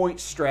 8-point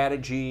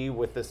strategy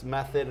with this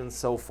method and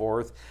so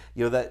forth.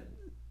 That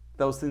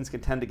those things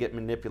can tend to get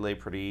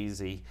manipulated pretty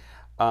easy.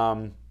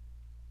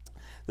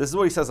 This is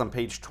what he says on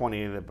page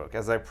 20 of the book.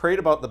 As I prayed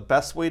about the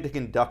best way to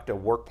conduct a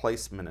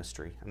workplace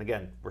ministry, and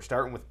again, we're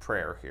starting with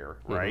prayer here,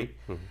 right?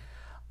 Mm-hmm.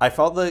 I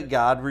felt that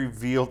God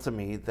revealed to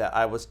me that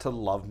I was to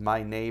love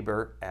my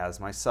neighbor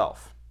as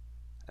myself.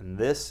 And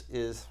this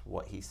is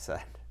what he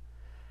said.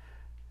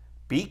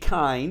 Be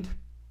kind,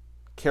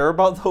 care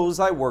about those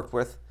I work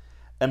with,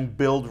 and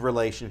build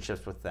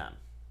relationships with them.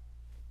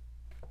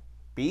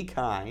 Be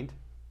kind,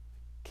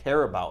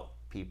 care about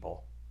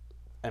people,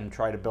 and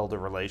try to build a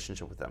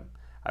relationship with them.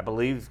 I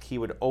believe he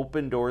would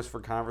open doors for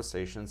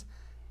conversations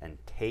and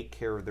take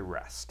care of the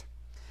rest.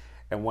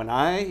 And when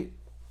I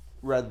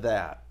read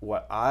that,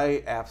 what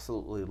I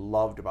absolutely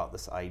loved about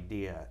this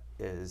idea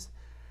is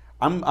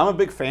I'm a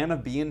big fan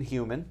of being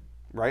human,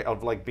 right?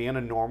 Of being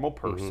a normal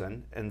person.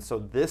 Mm-hmm. And so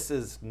this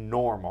is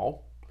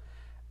normal,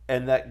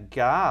 and that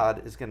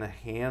God is going to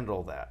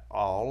handle that.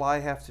 All I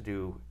have to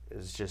do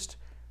is just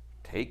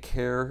take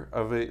care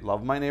of it,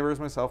 love my neighbor as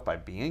myself by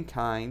being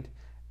kind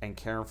and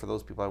caring for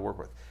those people I work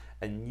with.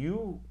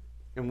 And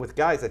with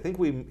guys, I think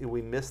we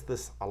miss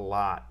this a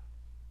lot.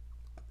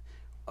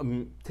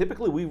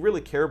 Typically, we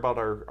really care about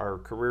our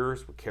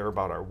careers. We care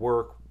about our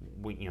work.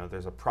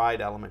 There's a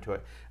pride element to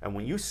it. And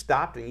when you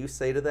stopped and you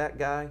say to that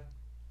guy,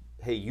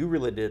 "Hey, you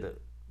really did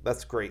it.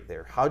 That's great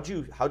there. How'd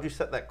you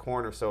set that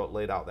corner so it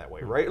laid out that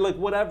way?" Right?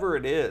 Whatever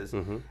it is,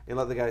 and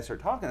let the guy start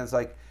talking. It's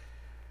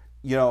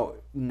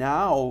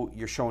now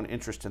you're showing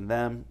interest in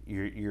them.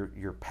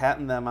 You're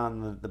patting them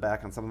on the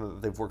back on something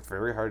that they've worked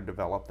very hard to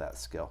develop that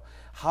skill.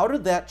 How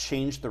did that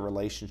change the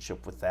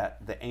relationship with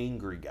the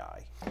angry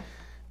guy?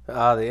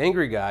 The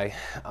angry guy,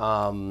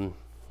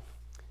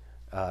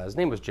 his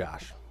name was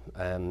Josh,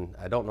 and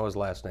I don't know his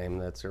last name.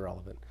 That's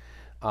irrelevant.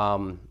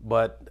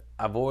 But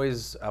I've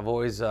always,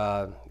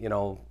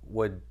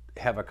 would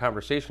have a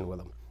conversation with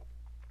him,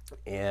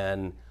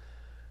 and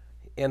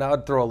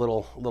I'd throw a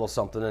little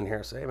something in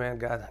here, say, hey man,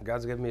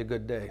 God's giving me a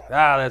good day.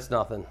 That's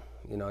nothing.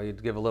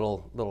 You'd give a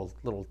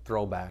little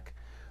throwback.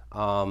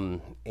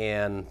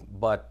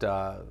 But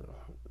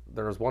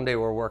there was one day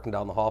we were working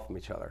down the hall from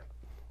each other,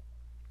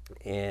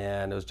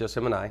 and it was just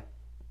him and I,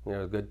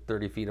 a good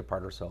 30 feet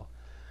apart or so.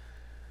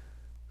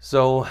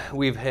 So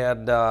we've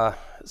had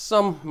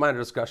some minor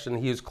discussion.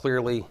 He was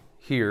clearly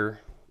here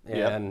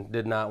and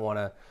did not want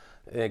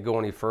to go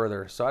any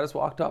further. So I just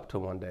walked up to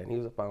him one day, and he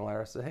was up on a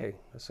ladder. I said, hey,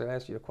 can I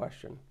ask you a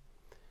question?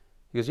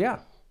 He goes, yeah.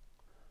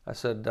 I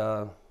said,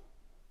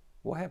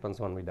 what happens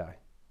when we die?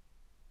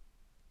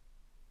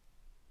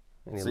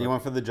 So you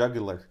went for the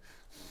jugular.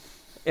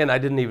 And I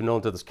didn't even know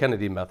until this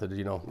Kennedy method,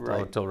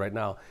 until right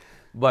now.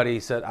 But he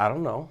said, I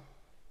don't know.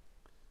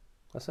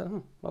 I said,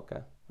 okay.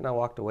 And I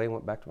walked away and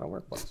went back to my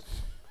workplace.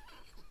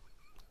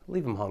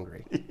 Leave him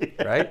hungry,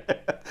 right?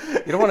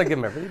 You don't want to give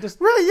him everything.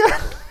 Just right,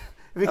 yeah.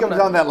 If he comes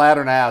down that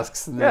ladder and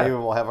asks, then maybe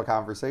we'll have a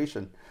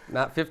conversation.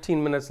 Not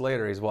 15 minutes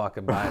later, he's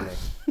walking by me.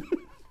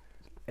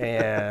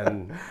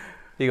 And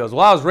he goes,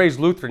 well, I was raised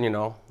Lutheran,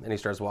 And he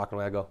starts walking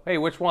away. I go, hey,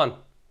 which one?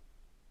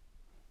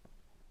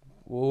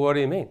 What do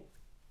you mean?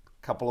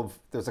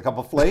 There's a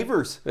couple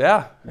flavors.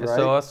 Yeah.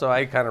 Right? So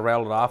I kind of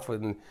rattled it off,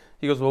 and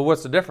he goes, well,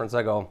 what's the difference?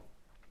 I go,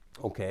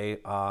 okay,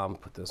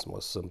 put this in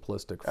most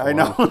simplistic form. I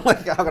know.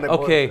 How can I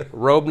okay,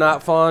 robe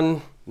not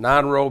fun,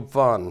 non-robe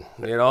fun.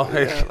 Yeah, all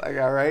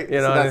right.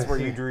 So that's where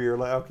you drew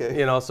your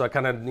okay. So I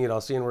kind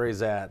of seeing where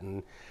he's at,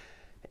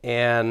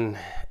 and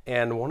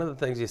one of the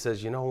things he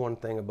says, one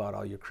thing about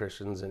all you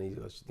Christians, and he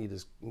goes,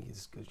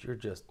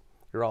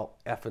 you're all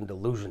effing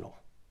delusional.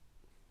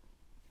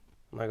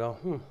 And I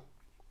go,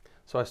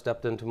 So I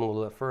stepped into him a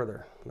little bit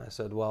further, and I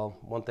said, well,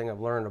 one thing I've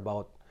learned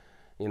about,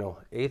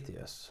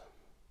 atheists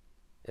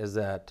is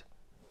that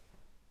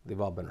they've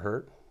all been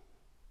hurt,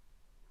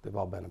 they've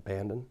all been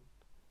abandoned,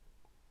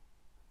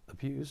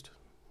 abused,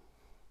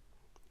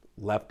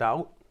 left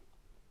out.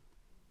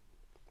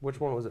 Which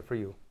one was it for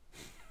you?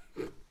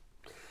 And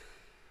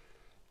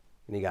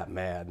he got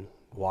mad,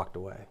 walked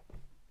away.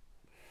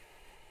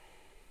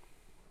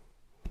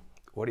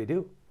 What do you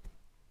do?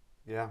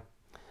 Yeah.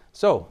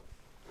 So,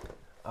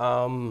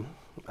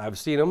 I've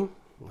seen him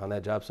on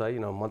that job site,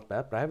 a month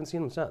back, but I haven't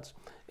seen him since.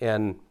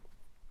 And,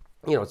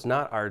 it's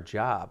not our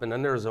job. And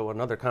then there was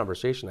another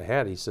conversation I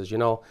had. He says,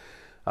 I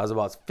was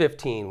about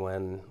 15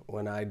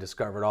 when I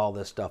discovered all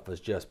this stuff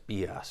was just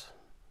BS.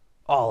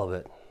 All of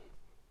it.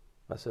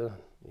 I said,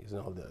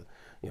 the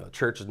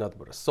church is nothing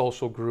but a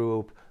social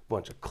group, a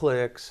bunch of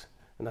cliques.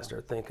 And I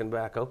started thinking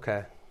back,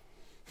 okay.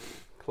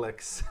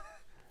 Cliques.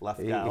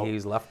 Left out.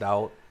 He's left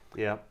out.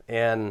 Yeah.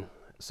 And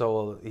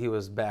so he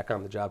was back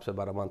on the job site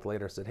about a month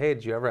later. I said, hey,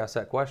 did you ever ask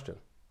that question?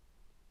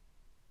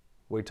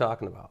 What are you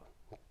talking about?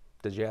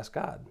 Did you ask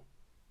God?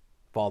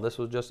 If all this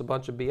was just a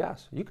bunch of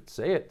BS, you could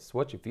say it. It's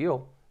what you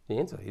feel.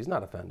 He's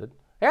not offended.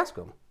 Ask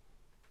him.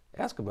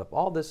 Ask him if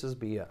all this is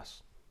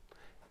BS.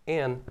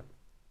 And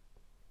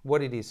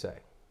what did he say?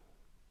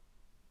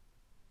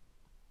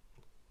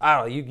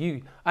 I don't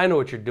know. I know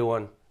what you're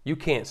doing. You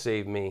can't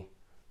save me.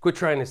 Quit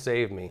trying to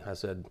save me. I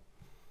said,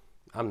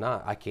 I'm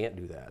not. I can't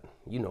do that.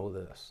 You know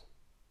this.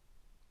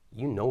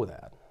 You know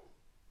that.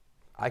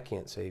 I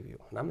can't save you,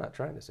 and I'm not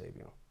trying to save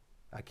you.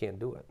 I can't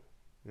do it.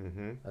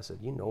 Mm-hmm. I said,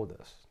 you know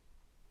this.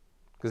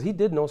 Because he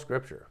did know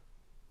Scripture.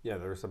 Yeah,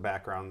 there's a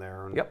background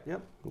there.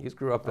 Yep. He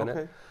grew up in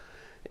it.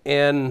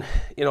 And,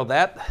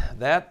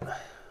 that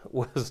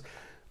was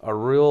a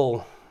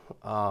real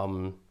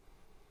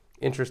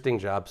interesting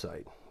job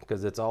site.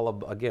 Because it's all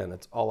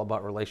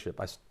about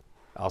relationship.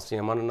 I'll see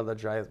him on another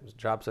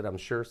job site, I'm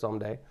sure,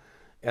 someday.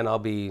 And I'll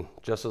be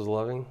just as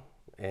loving,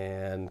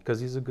 and because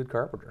he's a good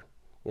carpenter.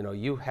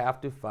 You have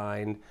to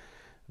find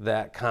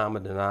that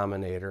common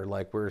denominator,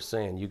 like we were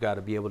saying. You got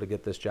to be able to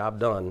get this job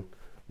done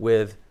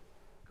with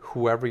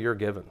whoever you're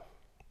given.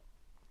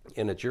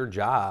 And it's your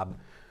job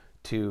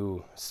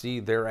to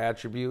see their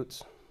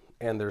attributes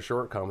and their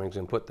shortcomings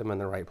and put them in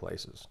the right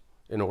places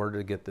in order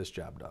to get this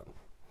job done.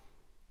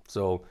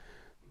 So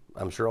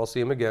I'm sure I'll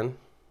see him again.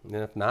 And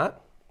if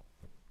not,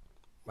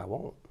 I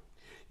won't.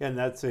 And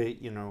that's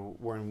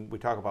when we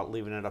talk about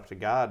leaving it up to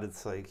God,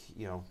 it's like,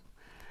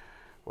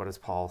 what does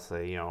Paul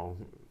say?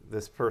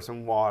 This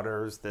person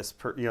waters,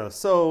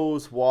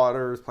 sows,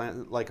 waters,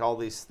 plants, like all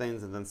these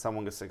things, and then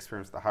someone gets to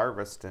experience the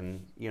harvest.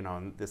 And,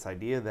 and this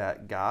idea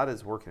that God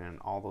is working in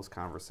all those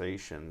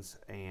conversations.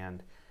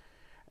 And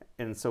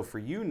so for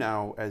you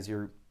now, as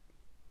you're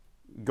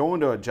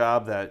going to a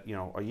job that,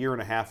 a year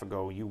and a half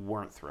ago you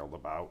weren't thrilled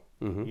about,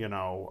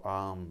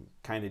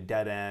 kind of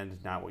dead end,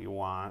 not what you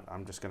want,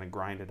 I'm just going to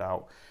grind it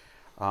out.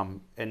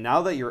 And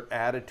now that your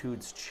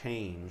attitude's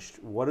changed,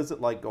 what is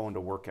it like going to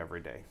work every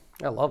day?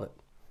 I love it.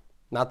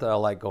 Not that I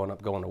like going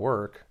to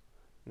work,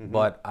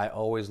 but I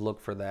always look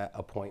for that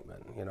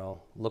appointment,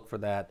 look for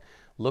that,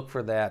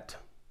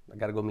 I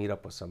got to go meet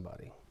up with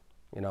somebody,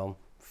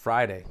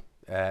 Friday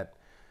at,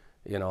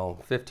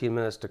 15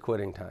 minutes to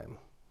quitting time.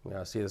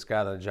 I see this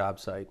guy on a job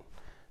site.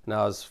 And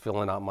I was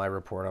filling out my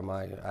report on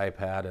my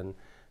iPad, and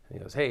he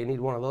goes, "Hey, you need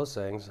one of those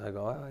things?" I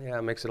go, "Oh, yeah,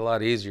 it makes it a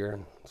lot easier."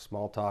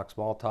 Small talk,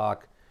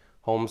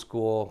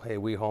 homeschool. Hey,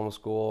 we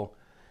homeschool.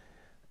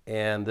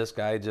 And this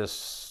guy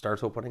just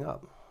starts opening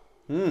up.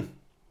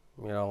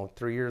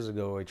 3 years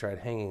ago, he tried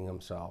hanging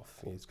himself.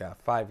 He's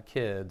got 5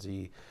 kids.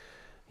 He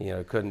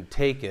couldn't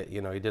take it. He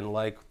didn't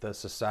like the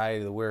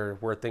society,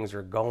 where things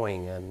are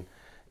going.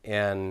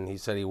 And he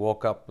said he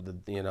woke up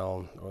with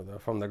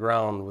from the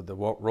ground with the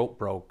rope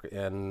broke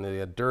and he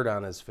had dirt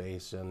on his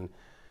face. And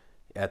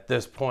at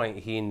this point,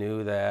 he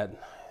knew that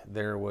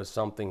there was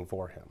something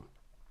for him.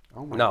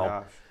 Oh my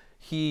gosh.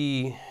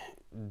 He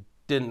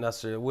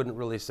wouldn't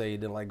really say he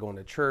didn't like going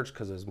to church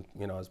because his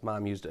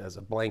mom used it as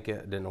a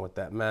blanket, didn't know what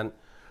that meant.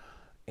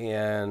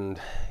 And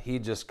he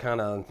just kind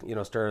of,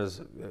 started,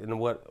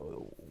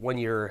 when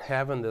you're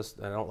having this,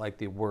 I don't like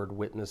the word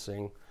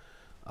witnessing.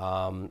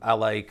 I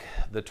like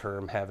the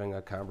term having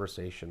a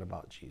conversation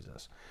about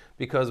Jesus,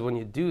 because when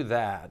you do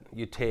that,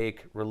 you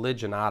take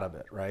religion out of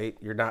it, right?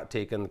 You're not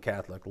taking the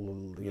Catholic,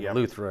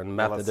 Lutheran,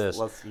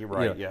 Methodist. You're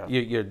right.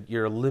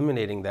 You're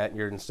eliminating that.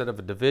 Instead of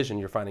a division,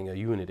 you're finding a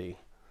unity.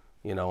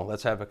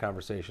 Let's have a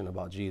conversation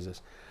about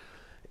Jesus.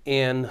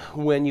 And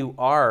when you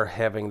are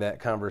having that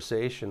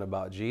conversation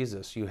about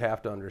Jesus, you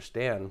have to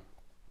understand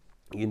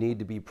you need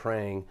to be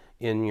praying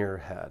in your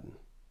head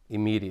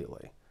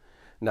immediately.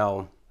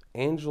 Now,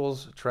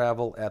 angels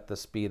travel at the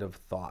speed of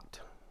thought.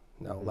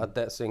 Now, let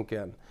that sink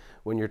in.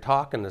 When you're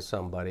talking to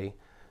somebody,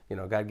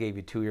 God gave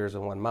you 2 ears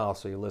and 1 mouth,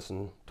 so you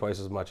listen twice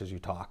as much as you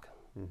talk,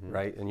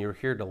 right? And you're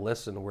here to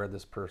listen where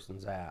this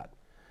person's at.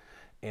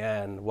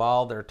 And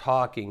while they're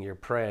talking, you're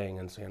praying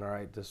and saying, all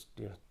right,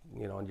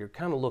 and you're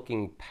kind of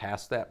looking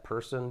past that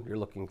person. You're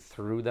looking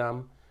through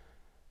them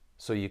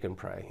so you can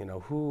pray.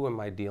 Who am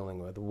I dealing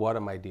with? What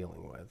am I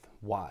dealing with?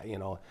 Why?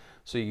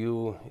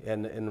 So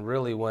and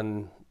really,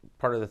 when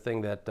part of the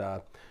thing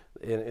that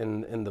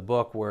in the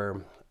book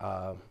where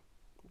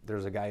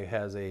there's a guy who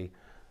has a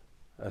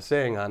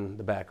saying on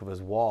the back of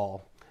his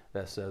wall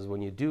that says,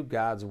 when you do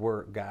God's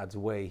work God's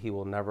way, he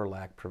will never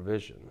lack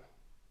provision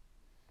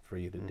for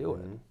you to do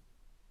it.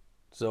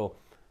 So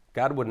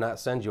God would not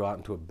send you out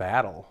into a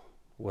battle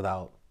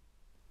without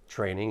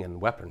training and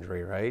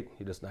weaponry, right?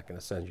 He's just not going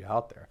to send you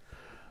out there.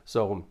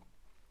 So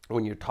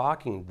when you're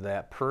talking to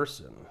that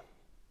person,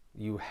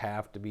 you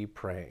have to be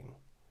praying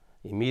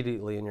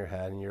immediately in your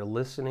head, and you're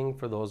listening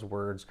for those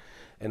words.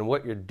 And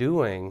what you're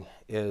doing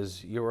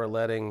is you are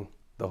letting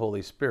the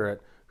Holy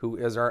Spirit, who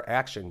is our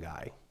action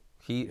guy,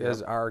 he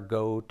is our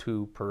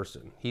go-to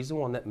person. He's the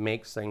one that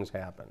makes things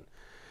happen.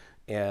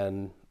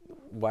 And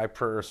why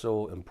prayer is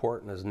so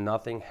important is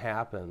nothing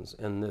happens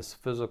in this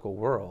physical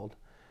world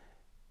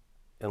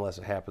unless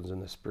it happens in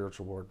the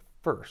spiritual world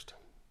first.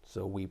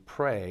 So we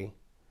pray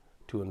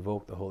to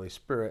invoke the Holy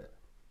Spirit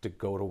to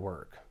go to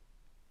work.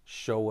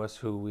 Show us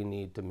who we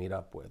need to meet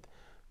up with.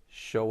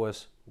 Show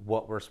us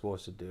what we're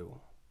supposed to do.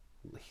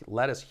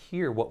 Let us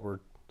hear what we're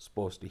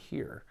supposed to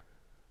hear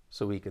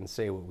so we can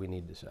say what we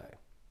need to say.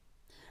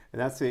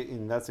 And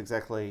that's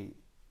exactly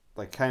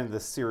like kind of the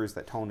series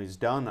that Tony's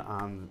done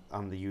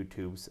on the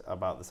YouTubes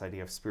about this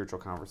idea of spiritual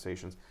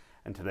conversations.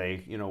 And today,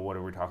 what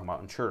are we talking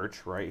about in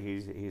church, right?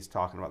 He's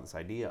talking about this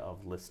idea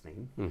of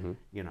listening,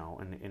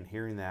 and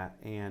hearing that.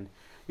 And,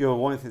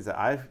 one of the things that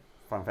I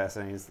found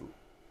fascinating is,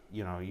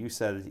 you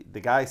said, the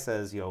guy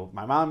says,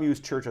 my mom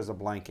used church as a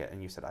blanket.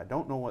 And you said, I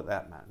don't know what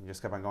that meant. And you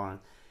just kept on going.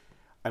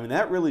 I mean,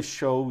 that really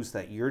shows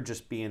that you're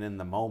just being in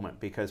the moment,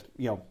 because,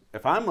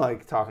 if I'm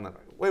like talking,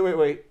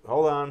 wait,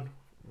 hold on.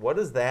 What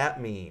does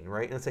that mean,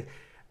 right? And it's like,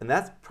 and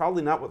that's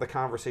probably not what the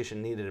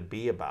conversation needed to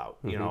be about,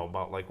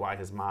 about like why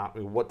his mom,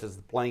 what does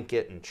the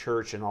blanket and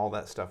church and all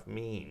that stuff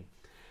mean?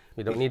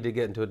 You don't need to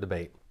get into a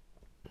debate.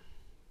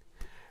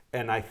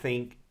 And I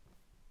think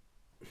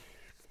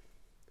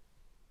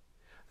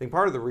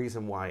part of the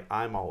reason why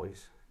I'm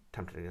always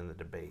tempted in the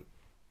debate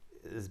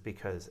is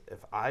because if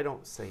I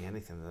don't say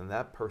anything, then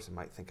that person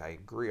might think I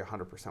agree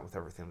 100% with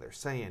everything they're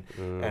saying.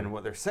 And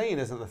what they're saying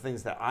isn't the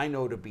things that I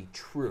know to be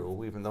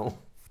true, even though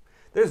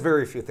there's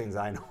very few things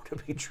I know to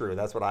be true.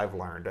 That's what I've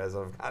learned as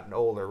I've gotten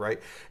older,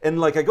 right?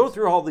 And like I go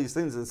through all these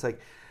things, and it's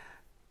like,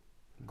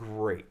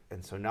 great.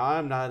 And so now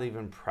I'm not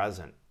even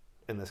present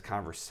in this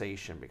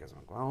conversation because I'm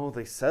like, well,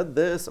 they said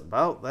this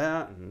about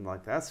that, and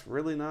like that's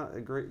really not a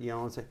great,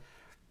 it's like,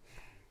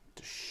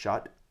 to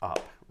shut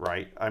up,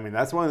 right? I mean,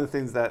 that's one of the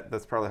things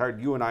that's probably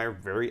hard. You and I are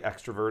very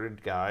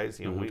extroverted guys.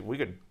 We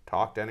could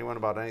talk to anyone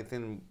about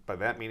anything. By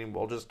that meaning,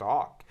 we'll just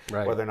talk,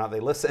 right? Whether or not they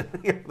listen,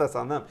 that's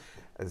on them.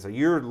 And so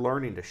you're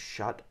learning to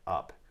shut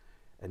up.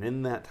 And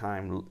in that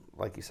time,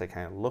 like you said,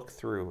 kind of look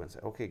through and say,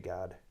 okay,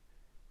 God,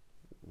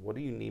 what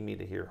do you need me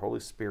to hear?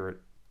 Holy Spirit,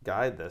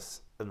 guide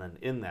this. And then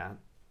in that,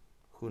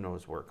 who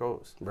knows where it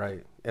goes.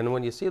 Right. And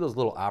when you see those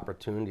little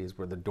opportunities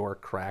where the door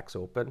cracks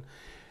open,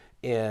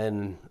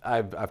 and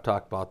I've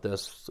talked about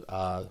this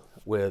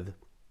with,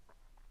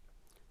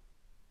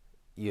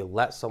 you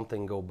let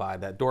something go by,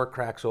 that door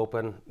cracks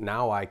open,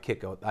 now I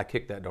kick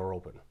that door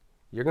open.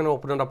 You're going to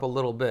open it up a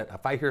little bit.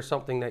 If I hear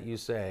something that you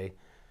say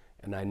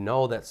and I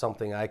know that's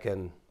something I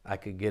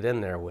could get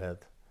in there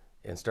with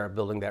and start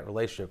building that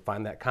relationship,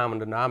 find that common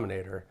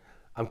denominator,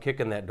 I'm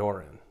kicking that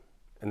door in,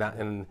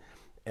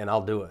 and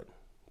I'll do it.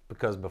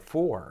 Because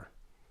before,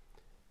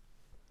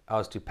 I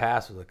was too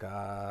passive, like,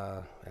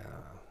 yeah.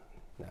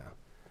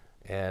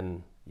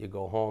 And you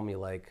go home, you're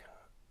like,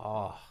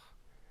 oh,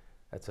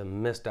 that's a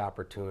missed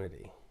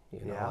opportunity,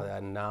 you know. Yeah.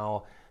 And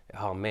now,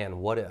 oh man,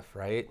 what if,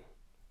 right?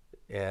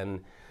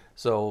 And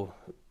so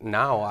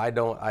now I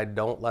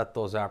don't let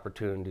those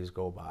opportunities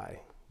go by.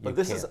 But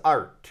this is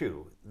art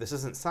too. This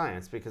isn't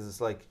science, because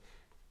it's like,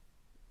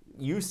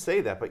 you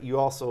say that, but you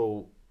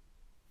also,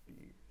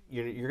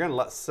 you're going to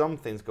let some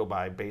things go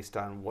by based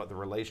on what the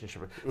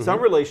relationship is. Mm-hmm.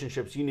 Some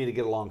relationships you need to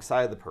get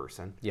alongside the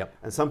person. Yep.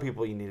 And some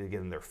people you need to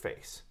get in their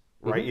face,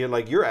 right?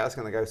 Mm-hmm. You're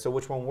asking the guy, so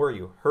which one were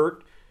you?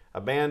 Hurt,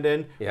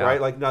 abandoned,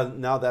 right? Like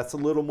now that's a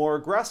little more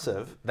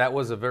aggressive. That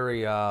was a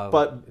very...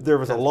 but there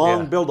was a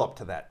long build up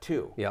to that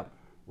too. Yep.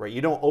 Right?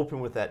 You don't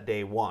open with that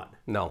day one.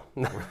 No.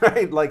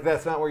 Right? Like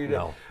that's not where you do.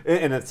 No.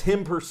 And it's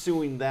him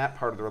pursuing that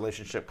part of the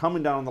relationship,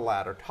 coming down the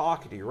ladder,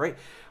 talking to you, right?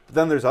 But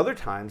then there's other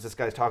times this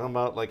guy's talking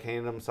about like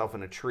hanging himself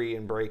in a tree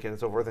and breaking and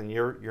so forth, and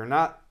you're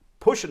not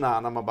pushing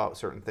on him about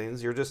certain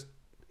things. You're just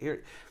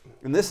here.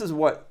 And this is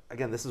why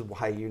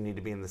you need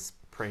to be in this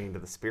praying to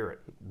the Spirit.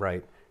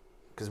 Right.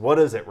 Because what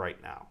is it right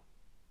now?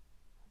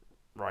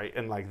 Right?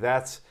 And like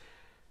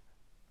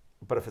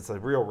but if it's a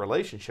real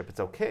relationship, it's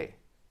okay,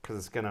 because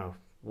it's going to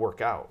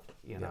work out,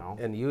 you know.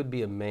 And you would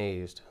be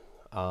amazed.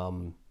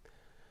 I'm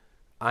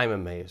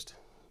amazed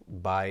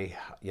by,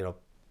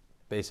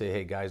 they say,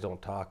 hey, guys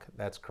don't talk.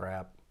 That's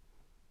crap.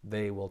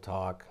 They will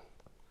talk.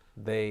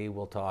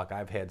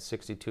 I've had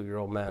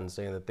 62-year-old men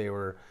saying that they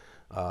were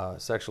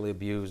sexually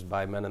abused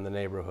by men in the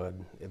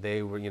neighborhood.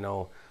 They were,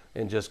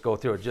 and just go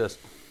through it. Just,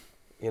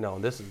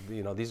 this is,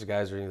 these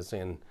guys are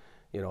saying,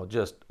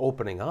 just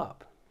opening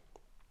up.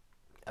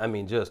 I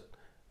mean,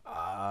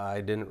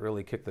 I didn't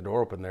really kick the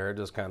door open there. It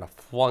just kind of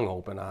flung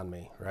open on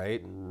me,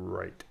 right?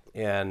 Right.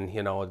 And,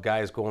 a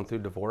guy's going through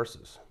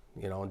divorces,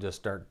 and just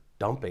start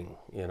dumping,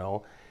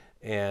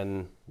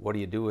 And what do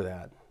you do with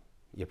that?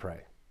 You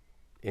pray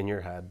in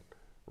your head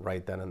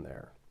right then and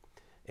there.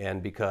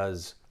 And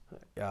because,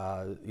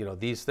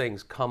 these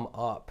things come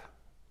up,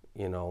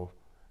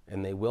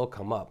 and they will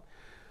come up.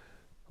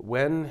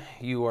 When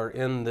you are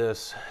in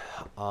this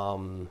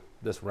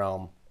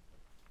realm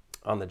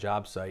on the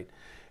job site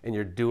and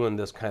you're doing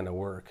this kind of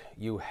work,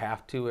 you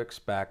have to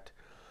expect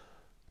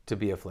to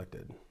be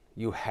afflicted.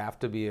 You have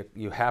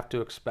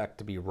to expect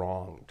to be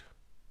wronged.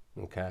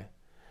 Okay?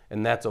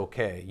 And that's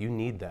okay. You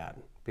need that,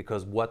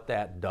 because what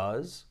that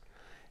does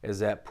is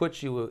that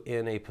puts you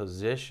in a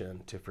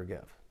position to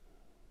forgive.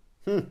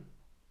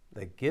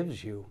 That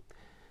gives you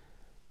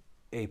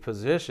a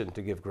position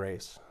to give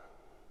grace.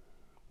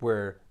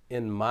 Where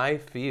in my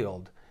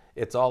field,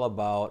 it's all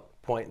about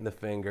pointing the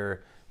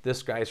finger.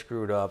 This guy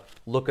screwed up.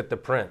 Look at the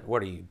print.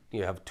 What are you?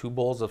 You have 2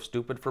 bowls of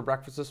stupid for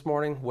breakfast this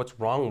morning? What's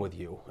wrong with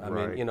you? I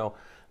mean,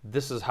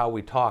 this is how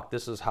we talk.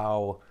 This is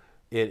how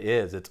it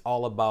is. It's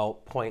all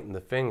about pointing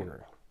the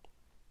finger.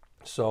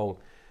 So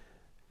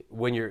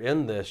when you're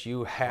in this,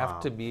 you have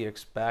to be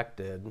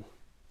expected.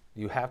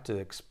 You have to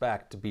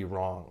expect to be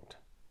wronged,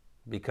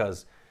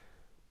 because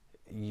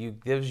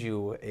it gives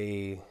you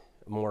a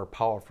more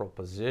powerful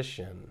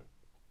position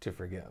to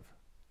forgive,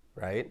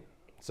 right?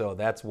 So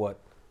that's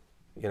what,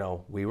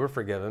 we were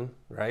forgiven,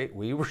 right?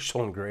 We were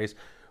shown grace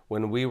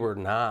when we were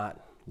not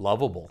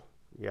lovable.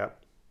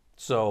 Yep.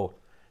 So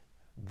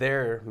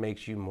there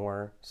makes you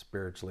more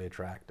spiritually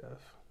attractive.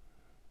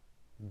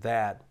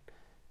 That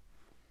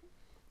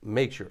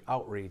makes your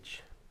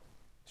outreach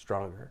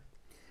stronger.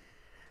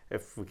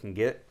 If we can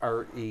get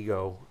our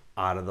ego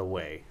out of the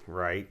way,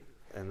 right?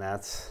 And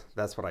that's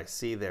what I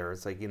see there.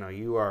 It's like,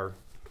 you are,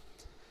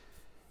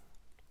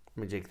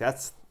 Jake,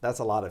 that's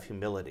a lot of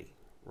humility,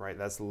 right?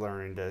 That's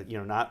learning to,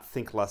 not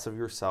think less of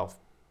yourself,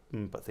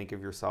 but think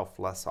of yourself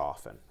less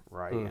often,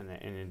 right?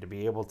 And to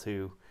be able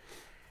to,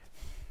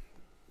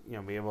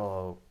 be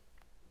able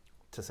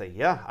to say,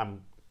 yeah,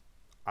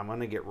 I'm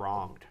going to get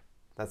wronged.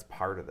 That's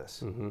part of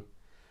this. Mm-hmm.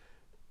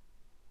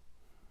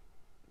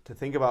 To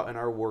think about in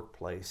our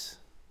workplace,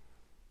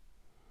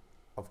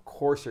 of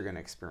course you're going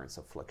to experience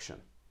affliction.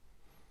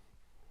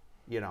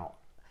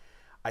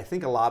 I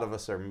think a lot of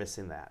us are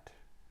missing that.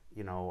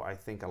 I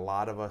think a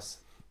lot of us,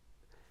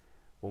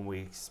 when we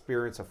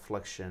experience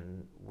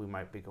affliction, we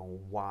might be going,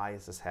 why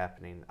is this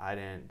happening? I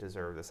didn't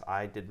deserve this.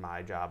 I did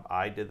my job.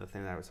 I did the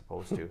thing that I was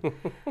supposed to.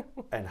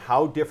 And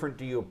how different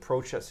do you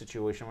approach that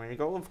situation when you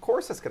go, of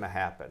course it's going to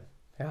happen.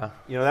 Yeah.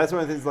 That's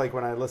one of the things, like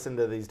when I listen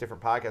to these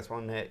different podcasts,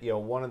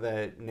 one of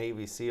the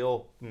Navy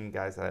SEAL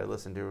guys that I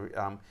listen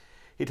to,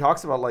 he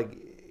talks about,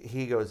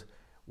 he goes,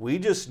 we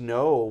just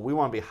know we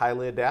want to be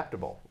highly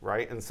adaptable,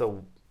 right? And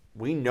so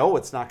we know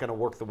it's not going to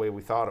work the way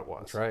we thought it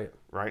was. That's right.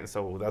 Right? And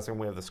so that's when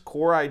we have this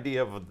core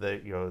idea of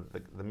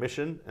the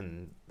mission,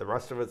 and the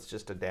rest of it's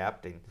just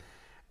adapting.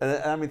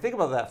 And I mean, think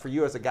about that for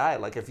you as a guy.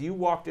 Like, if you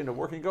walked into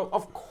work and you go,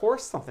 of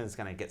course something's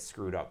going to get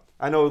screwed up.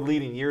 I know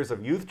leading years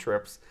of youth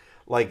trips,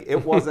 Like,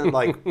 it wasn't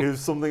like,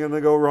 is something going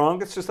to go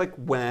wrong? It's just like,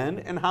 when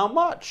and how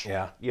much?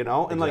 Yeah, You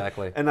know? And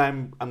exactly. like, and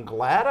I'm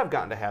glad I've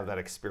gotten to have that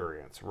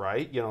experience,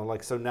 right? You know,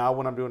 like, so now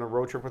when I'm doing a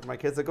road trip with my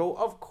kids, I go,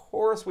 of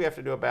course we have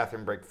to do a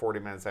bathroom break 40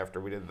 minutes after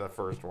we did the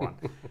first one.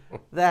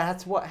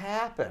 That's what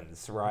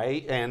happens,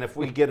 right? And if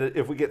we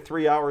get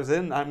 3 hours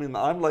in, I mean,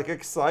 I'm like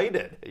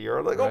excited.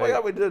 You're like, oh my Right.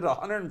 God, we did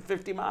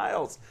 150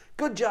 miles.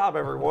 Good job,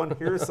 everyone.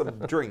 Here's some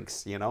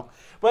drinks, you know?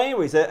 But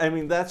anyways, I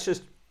mean, that's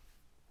just,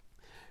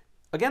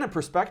 again, a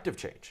perspective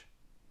change.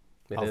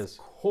 It is.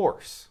 Of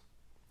course,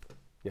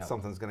 Yeah.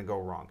 something's going to go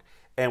wrong.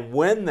 And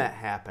when that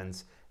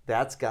happens,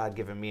 that's God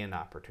giving me an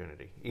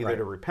opportunity, either Right.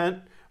 to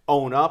repent,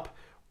 own up,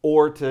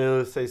 or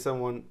to say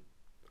someone,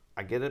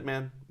 I get it,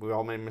 man. We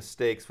all made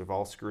mistakes. We've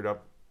all screwed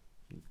up.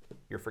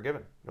 You're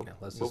forgiven. Nope. Yeah,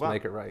 let's Move just on.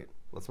 make it right.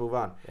 Let's move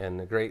on. And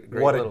a great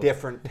What little, a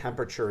different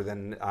temperature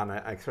than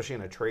especially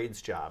in a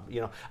trades job. You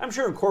know, I'm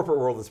sure in corporate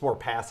world it's more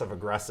passive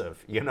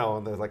aggressive. You know,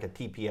 and there's like a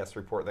TPS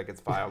report that gets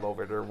filed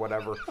over it or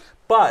whatever.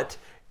 But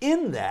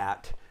in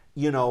that,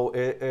 you know,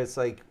 it's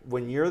like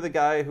when you're the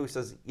guy who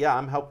says, "Yeah,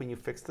 I'm helping you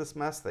fix this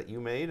mess that you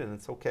made, and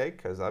it's okay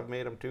because I've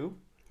made them too."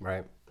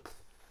 right.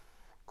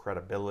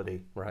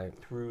 Credibility, Right.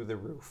 through the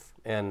roof.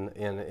 And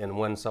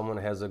when someone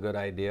has a good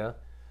idea,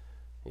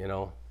 you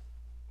know,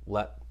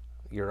 let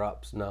your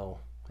ups know,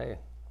 hey,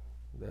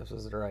 this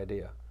is their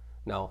idea.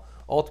 Now,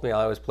 ultimately,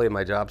 I always play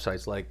my job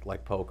sites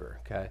like poker.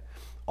 Okay,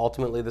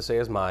 ultimately the say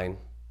is mine,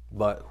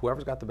 but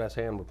whoever's got the best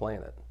hand, we're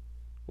playing it.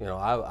 You know,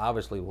 I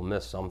obviously will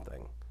miss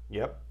something.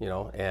 Yep. You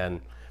know,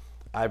 and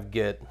I've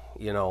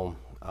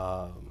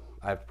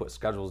put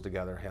schedules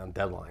together on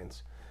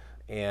deadlines,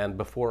 and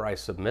before I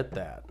submit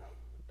that,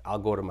 I'll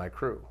go to my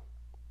crew.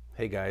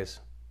 Hey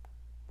guys,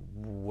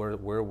 where do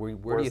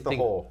Where's you the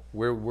think hole?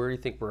 where do you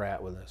think we're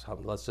at with this?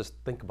 Let's just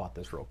think about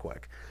this real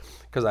quick,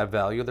 because I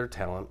value their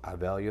talent, I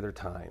value their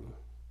time,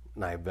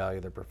 and I value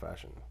their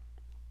profession.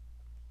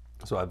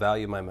 So I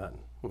value my men,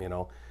 you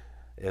know,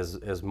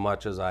 as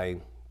much as I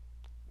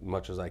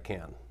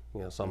can.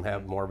 You know, some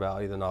have more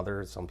value than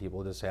others. Some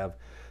people just have,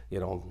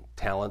 you know,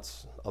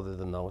 talents other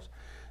than those.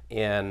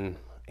 And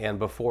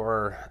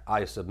before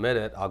I submit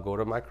it, I'll go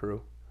to my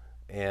crew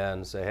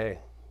and say, hey,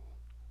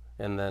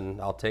 and then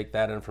I'll take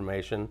that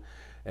information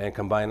and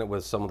combine it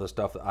with some of the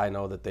stuff that I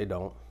know that they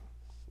don't,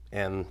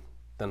 and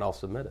then I'll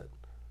submit it.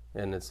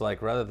 And it's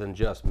like, rather than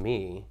just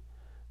me,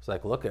 it's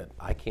like, look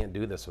I can't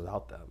do this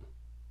without them,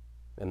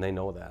 and they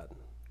know that.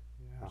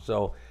 Yeah.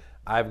 So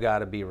I've got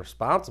to be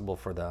responsible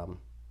for them,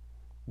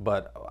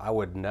 but I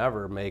would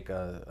never make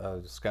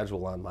a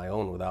schedule on my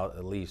own without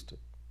at least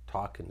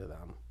talking to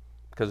them,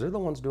 because they're the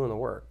ones doing the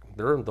work.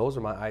 Those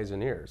are my eyes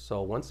and ears.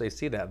 So once they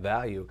see that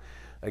value,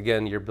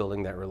 again, you're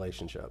building that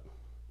relationship.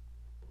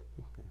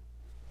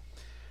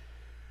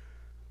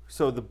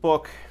 So the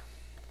book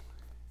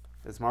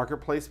is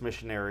Marketplace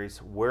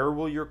Missionaries, Where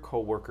Will Your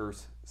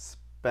Coworkers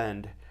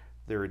Spend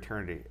Their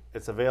Eternity?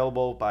 It's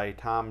available by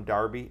Tom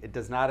Darby. It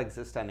does not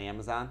exist on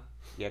Amazon.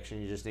 You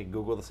just need to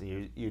Google this,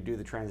 and you do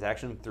the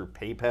transaction through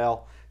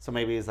PayPal. So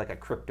maybe he's like a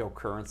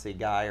cryptocurrency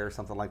guy or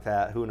something like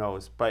that. Who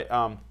knows? But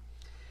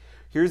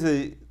here's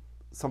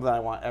something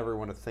I want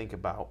everyone to think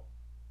about.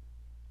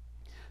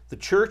 The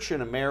church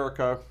in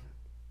America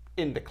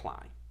in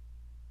decline.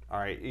 All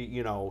right,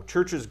 you know,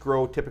 churches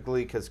grow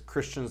typically because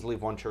Christians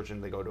leave one church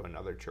and they go to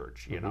another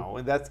church, you know,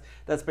 and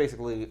that's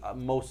basically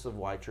most of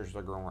why churches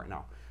are growing right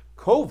now.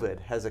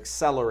 COVID has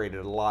accelerated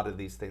a lot of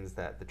these things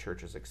that the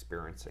church is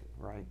experiencing,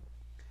 right?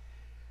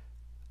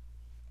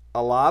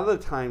 A lot of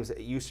the times it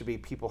used to be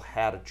people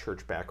had a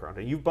church background,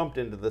 and you've bumped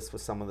into this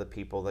with some of the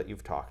people that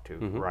you've talked to,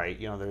 right?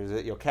 You know,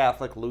 there's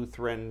Catholic,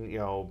 Lutheran,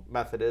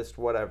 Methodist,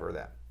 whatever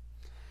that.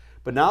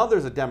 But now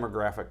there's a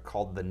demographic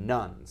called the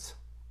nuns,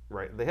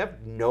 right? They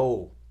have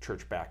no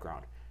church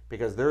background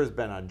because there has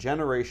been a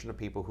generation of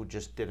people who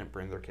just didn't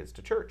bring their kids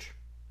to church,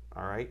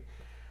 all right?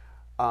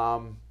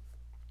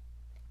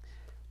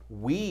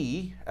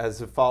 We, as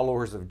the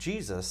followers of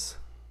Jesus,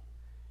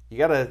 you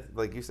got to,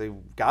 like you say,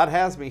 God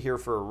has me here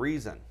for a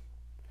reason.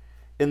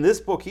 In this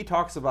book, he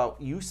talks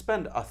about you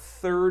spend a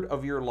third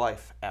of your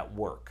life at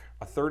work,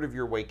 a third of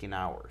your waking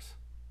hours,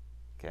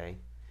 okay?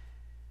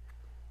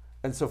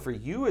 And so for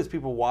you as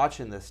people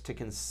watching this to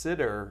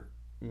consider,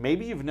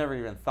 maybe you've never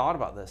even thought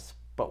about this,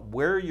 but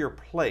where you're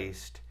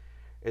placed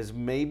is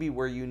maybe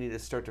where you need to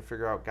start to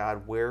figure out,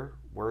 God, where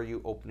are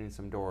you opening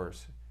some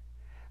doors?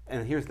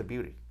 And here's the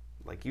beauty.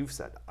 Like you've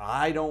said,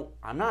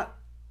 I'm not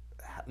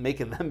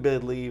making them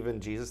believe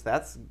in Jesus.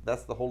 That's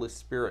the Holy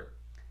Spirit.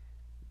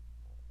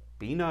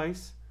 Be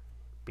nice,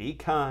 be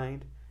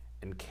kind,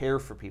 and care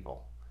for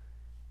people.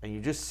 And you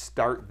just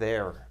start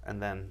there,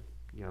 and then,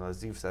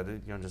 as you've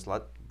said, just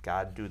let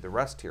God do the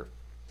rest here.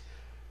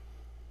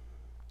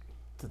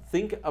 To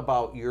think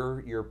about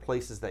your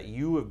places that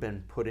you have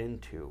been put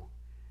into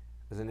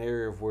as an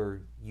area of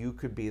where you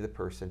could be the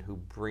person who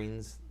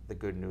brings the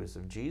good news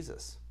of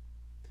Jesus.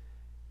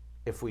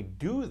 If we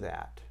do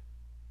that,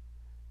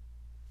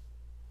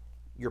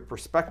 your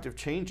perspective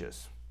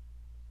changes,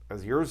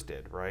 as yours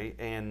did, right?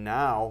 And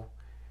now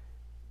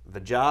the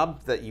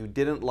job that you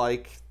didn't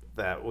like,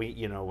 that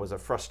was a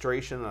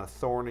frustration and a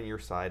thorn in your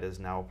side is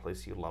now a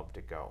place you love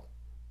to go.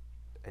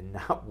 And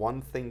not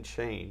one thing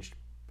changed,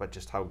 but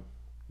just how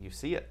you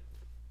see it.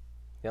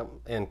 Yep.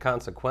 And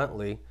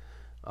consequently,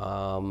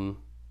 not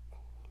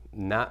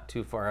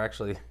too far,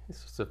 actually,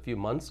 just a few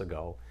months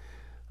ago,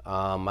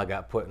 I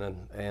got put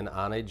in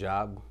on a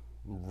job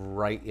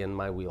right in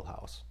my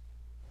wheelhouse.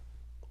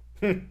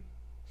 Go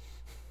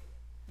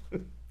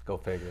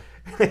figure.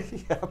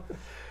 Yeah.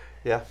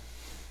 Yeah.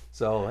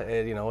 So,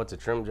 it's a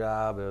trim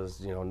job. It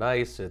was,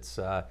 nice. It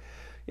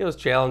was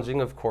challenging,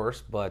 of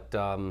course, but,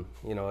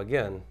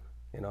 again,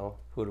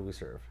 who do we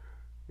serve?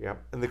 Yeah.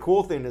 And the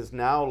cool thing is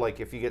now, like,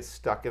 if you get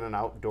stuck in an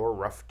outdoor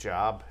rough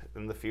job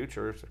in the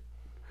future,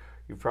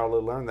 you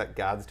probably learned that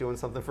God's doing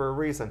something for a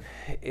reason.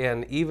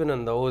 And even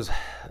in those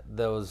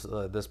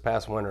this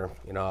past winter,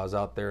 I was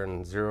out there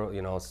in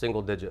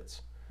single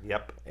digits.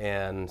 Yep.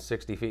 And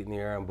 60 feet in the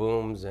air on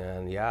booms,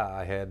 and yeah,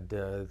 I had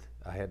to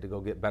go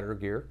get better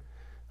gear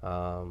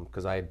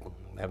because I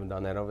haven't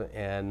done that over.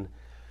 And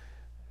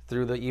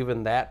through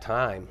even that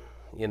time,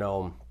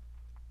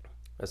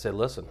 I said,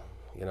 listen,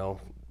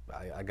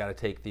 I got to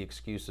take the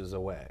excuses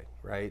away,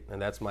 right?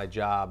 And that's my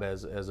job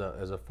as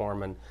a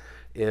foreman,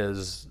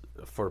 is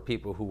for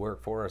people who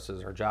work for us.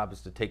 Is our job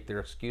is to take their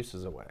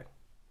excuses away.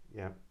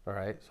 Yeah. All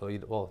right. So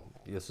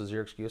this is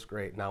your excuse.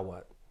 Great. Now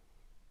what?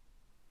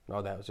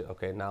 No, that was it.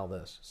 Okay. Now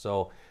this.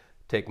 So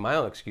take my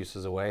own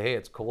excuses away. Hey,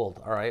 it's cold.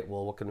 All right.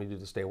 Well, what can we do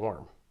to stay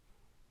warm?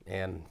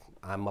 And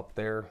I'm up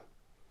there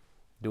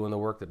doing the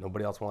work that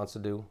nobody else wants to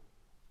do.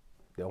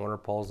 The owner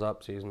pulls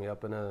up, sees me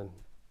up in a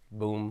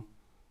boom,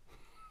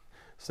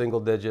 single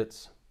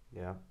digits.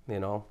 Yeah.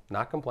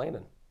 Not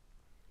complaining.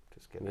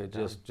 Just getting it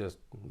done. Just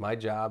my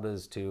job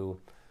is to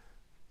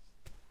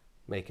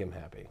make him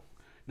happy.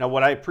 Now,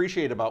 what I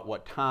appreciate about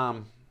what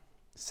Tom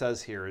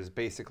says here is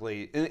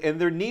basically,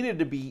 and there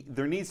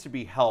needs to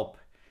be help,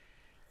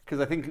 because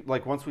I think,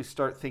 like, once we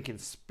start thinking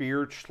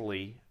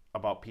spiritually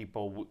about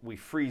people, we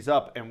freeze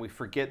up and we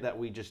forget that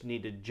we just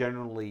need to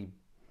generally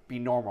be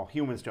normal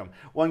humans to them.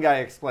 One guy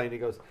explained, he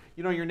goes,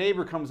 your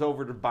neighbor comes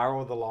over to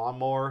borrow the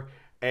lawnmower,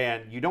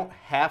 and you don't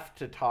have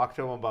to talk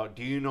to him about,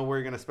 do you know where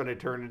you're going to spend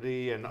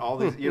eternity and all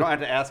these. You don't have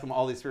to ask him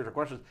all these spiritual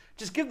questions.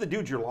 Just give the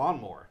dude your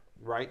lawnmower,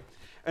 right?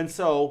 And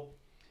so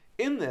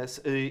in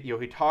this,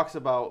 he talks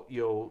about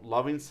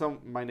loving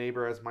my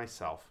neighbor as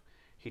myself.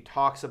 He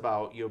talks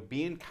about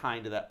being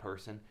kind to that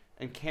person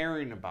and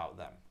caring about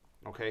them.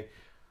 Okay,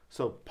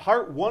 so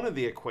part one of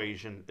the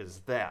equation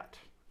is that,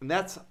 and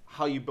that's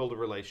how you build a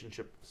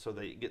relationship so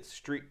that you get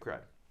street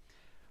cred.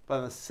 But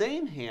on the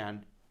same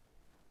hand,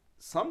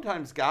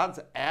 sometimes God's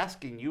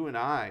asking you and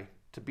I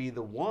to be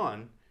the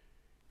one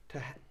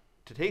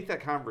to take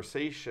that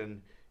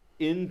conversation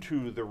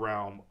into the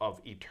realm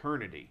of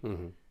eternity.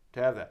 Mm-hmm.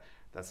 To have that.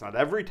 That's not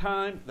every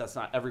time. That's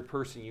not every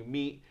person you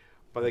meet.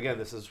 But again,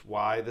 this is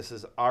why this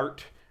is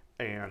art,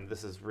 and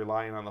this is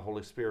relying on the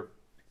Holy Spirit.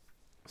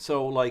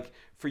 So, like,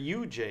 for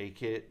you,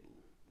 Jake,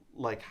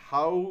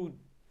 how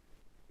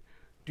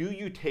do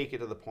you take it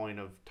to the point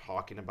of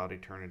talking about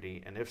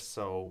eternity? And if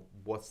so,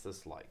 what's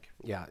this like?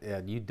 Yeah,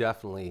 you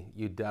definitely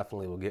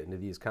will get into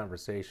these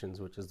conversations,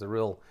 which is the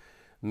real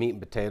meat and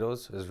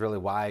potatoes, is really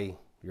why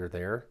you're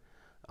there.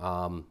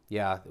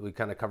 We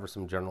kind of cover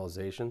some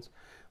generalizations.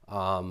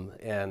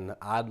 And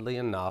oddly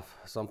enough,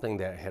 something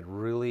that had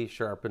really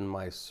sharpened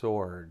my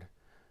sword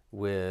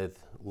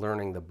with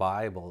learning the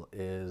Bible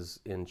is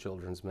in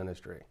children's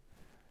ministry.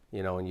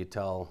 When you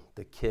tell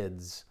the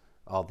kids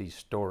all these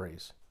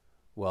stories,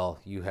 well,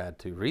 you had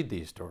to read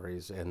these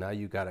stories, and now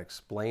you got to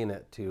explain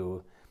it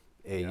to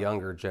a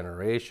younger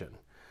generation.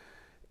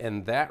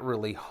 And that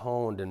really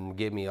honed and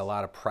gave me a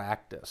lot of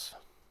practice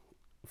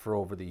for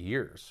over the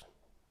years.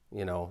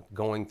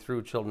 Going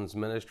through children's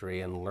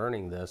ministry and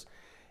learning this,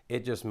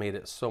 it just made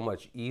it so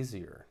much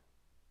easier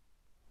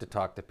to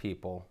talk to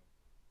people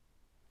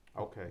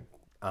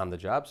on the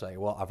job site.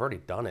 Well, I've already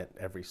done it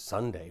every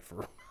Sunday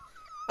for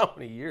how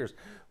many years?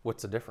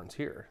 What's the difference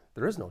here?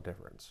 There is no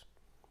difference.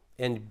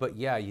 But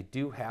you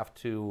do have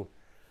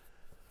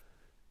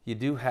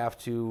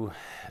to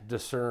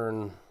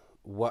discern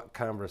what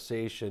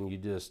conversation you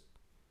just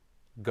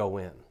go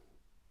in.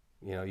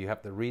 You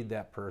have to read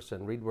that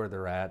person, read where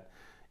they're at,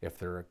 if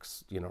they're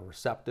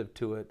receptive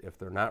to it, if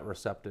they're not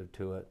receptive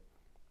to it.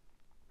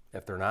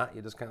 If they're not,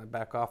 you just kind of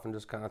back off and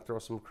just kind of throw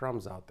some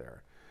crumbs out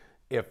there.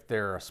 If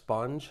they're a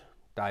sponge,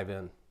 dive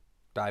in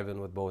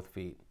with both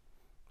feet,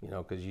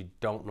 because you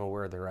don't know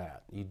where they're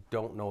at. You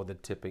don't know the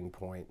tipping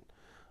point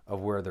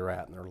of where they're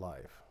at in their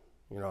life.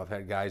 I've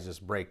had guys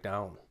just break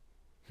down.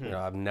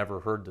 I've never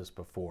heard this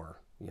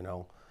before,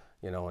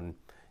 and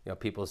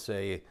people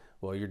say,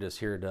 well, you're just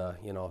here to,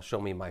 show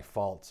me my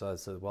faults. I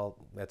said, well,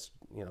 that's,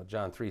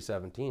 John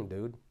 3:17,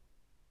 dude.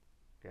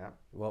 Yeah.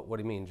 Well, what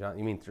do you mean, John?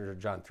 You mean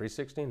John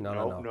 3:16?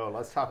 No.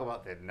 Let's talk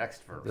about the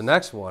next verse. The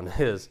next one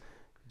is,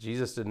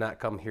 Jesus did not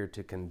come here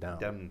to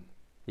condemn.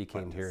 He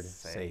came here to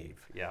save.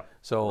 Yeah.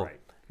 So,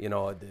 right.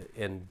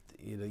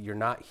 You're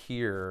not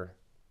here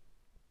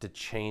to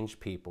change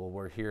people.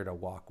 We're here to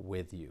walk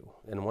with you.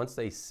 And once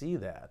they see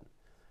that,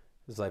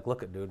 It's like,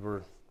 look at, dude,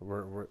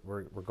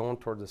 we're going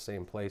towards the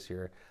same place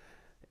here,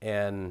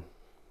 and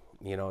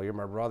you're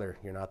my brother.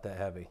 You're not that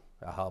heavy.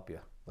 I'll help you.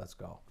 Let's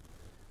go.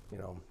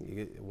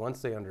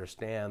 Once they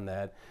understand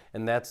that,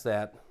 and that's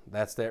that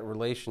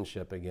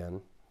relationship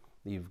again.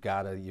 You've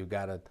got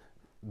to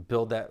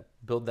build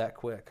that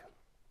quick,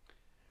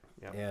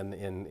 Yep.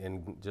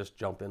 and just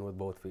jump in with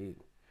both feet.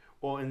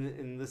 Well,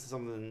 and this is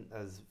something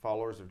as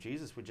followers of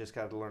Jesus, we just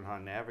got to learn how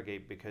to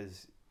navigate,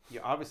 because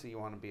obviously you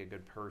want to be a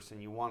good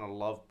person, you want to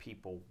love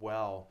people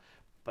well,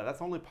 but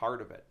that's only part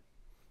of it,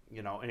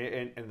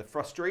 And the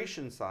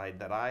frustration side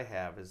that I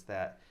have is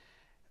that,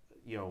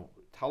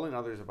 telling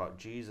others about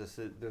Jesus,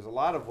 there's a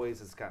lot of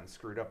ways it's gotten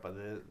screwed up.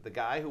 But the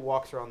guy who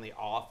walks around the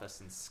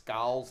office and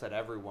scowls at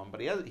everyone,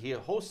 but he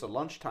hosts a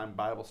lunchtime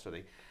Bible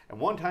study. And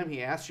one time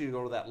he asked you to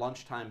go to that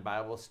lunchtime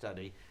Bible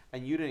study,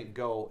 and you didn't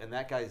go, and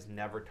that guy's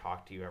never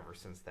talked to you ever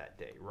since that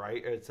day,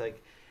 right? It's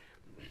like,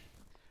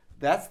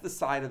 that's the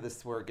side of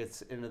this where it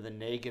gets into the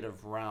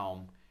negative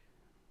realm.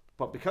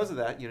 But because of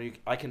that,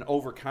 I can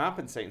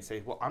overcompensate and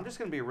say, well, I'm just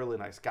going to be a really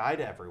nice guy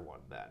to everyone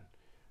then.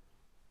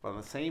 But on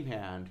the same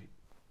hand,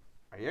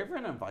 are you ever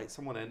going to invite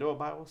someone into a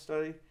Bible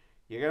study?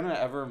 You're going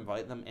to ever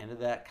invite them into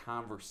that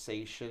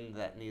conversation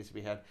that needs to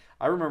be had?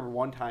 I remember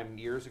one time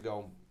years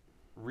ago,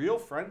 real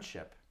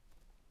friendship,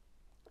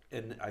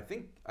 and I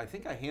think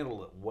I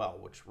handled it well,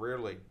 which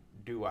rarely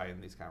do I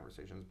in these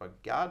conversations,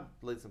 but God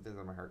laid some things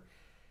on my heart.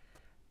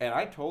 And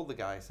I told the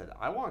guy, I said,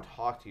 I want to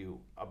talk to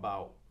you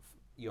about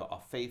a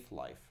faith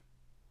life.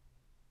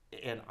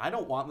 And I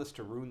don't want this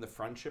to ruin the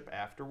friendship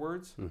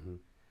afterwards. Mm-hmm.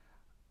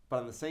 But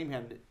on the same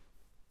hand,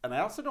 and I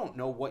also don't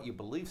know what you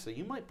believe, so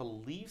you might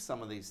believe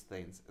some of these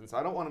things. And so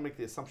I don't want to make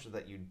the assumption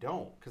that you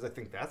don't, because I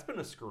think that's been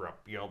a screw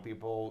up.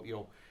 People,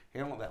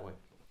 handle it that way.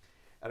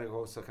 And I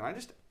go, so can I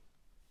just,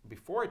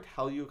 before I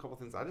tell you a couple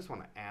things, I just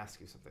want to ask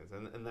you some things.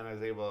 And then I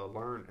was able to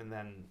learn, and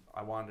then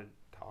I wanted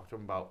to talk to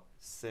him about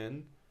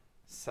sin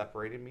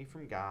separated me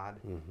from God,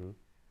 mm-hmm.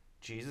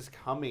 Jesus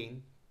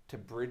coming to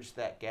bridge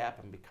that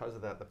gap, and because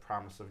of that, the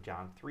promise of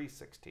John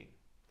 3:16,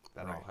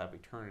 that right. I'll have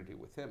eternity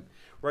with him,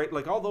 right?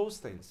 Like all those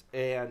things.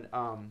 And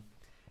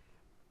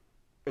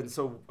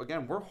so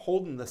again, we're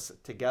holding this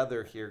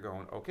together here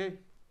going, okay,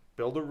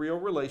 build a real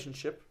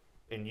relationship.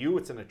 In you,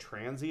 it's in a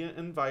transient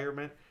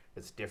environment.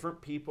 It's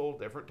different people,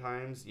 different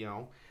times,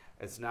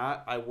 It's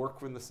not, I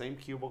work in the same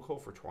cubicle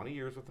for 20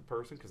 years with a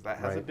person, because that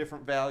has a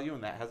different value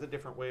and that has a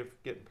different way of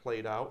getting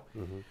played out.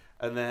 Mm-hmm.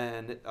 And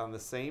then on the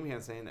same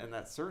hand saying, and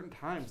at certain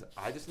times,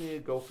 I just need to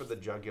go for the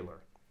jugular.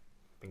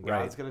 And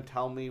God's going to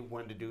tell me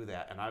when to do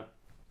that. And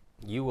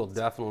you will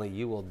definitely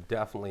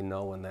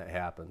know when that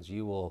happens.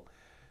 You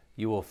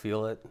will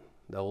feel it.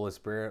 The Holy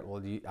Spirit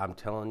will. I'm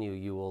telling you,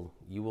 you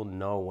will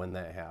know when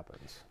that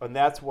happens. And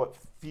that's what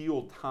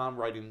fueled Tom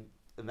writing.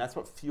 And that's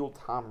what fueled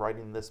Tom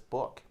writing this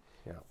book.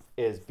 Yeah.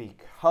 Is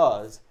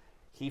because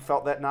he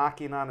felt that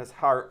knocking on his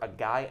heart. A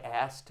guy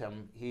asked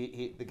him.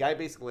 The guy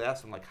basically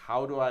asked him, like,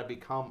 how do I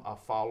become a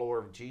follower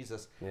of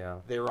Jesus? Yeah.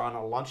 They were on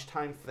a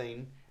lunchtime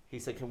thing. He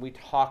said, can we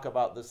talk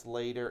about this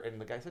later? And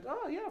the guy said,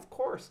 oh yeah, of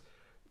course.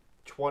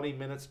 20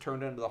 minutes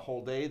turned into the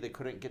whole day. They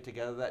couldn't get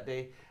together that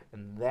day.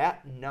 And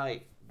that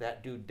night,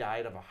 that dude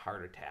died of a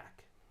heart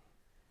attack.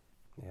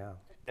 Yeah.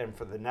 And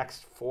for the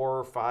next 4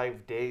 or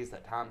 5 days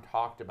that Tom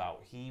talked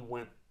about, he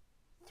went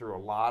through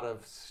a lot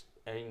of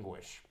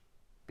anguish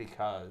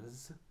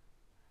because,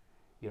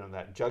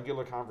 that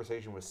jugular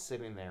conversation was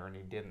sitting there and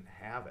he didn't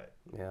have it.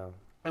 Yeah.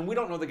 And we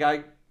don't know, the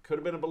guy could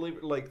have been a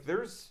believer. Like,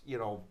 there's,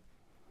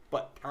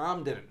 but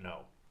Tom didn't know.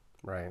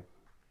 Right.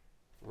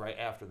 Right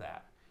after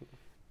that.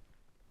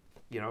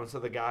 So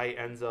the guy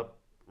ends up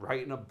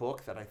writing a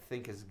book that I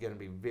think is going to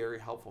be very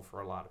helpful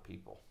for a lot of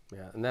people.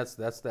 Yeah, and that's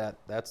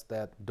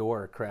that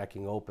door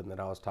cracking open that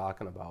I was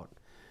talking about.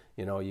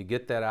 You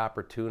get that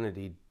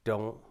opportunity,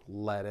 don't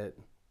let it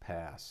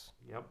pass.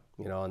 Yep.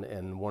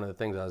 And one of the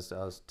things I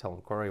was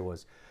telling Corey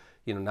was,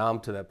 now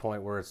I'm to that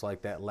point where it's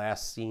like that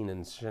last scene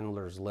in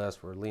Schindler's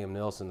List where Liam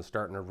Neeson is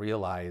starting to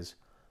realize,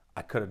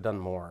 I could have done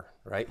more,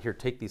 right? Here,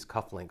 take these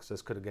cufflinks.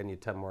 This could have given you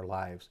 10 more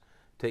lives.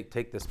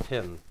 Take this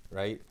pin,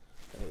 right?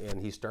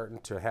 And he's starting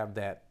to have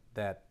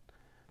that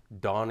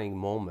dawning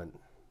moment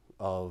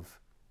of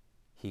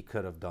he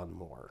could have done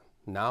more.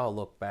 Now I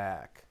look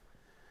back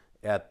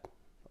at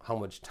how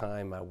much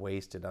time I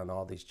wasted on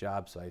all these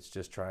job sites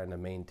just trying to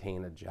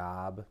maintain a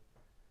job,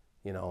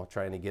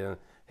 trying to get in.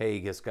 Hey,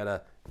 you just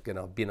gotta,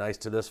 be nice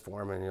to this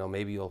foreman.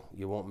 Maybe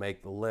you won't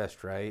make the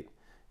list, right?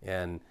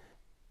 And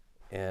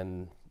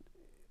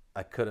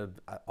I could have,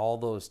 all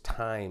those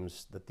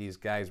times that these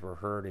guys were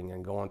hurting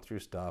and going through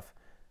stuff,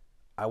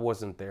 I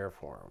wasn't there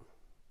for them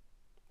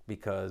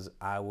because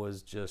I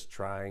was just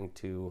trying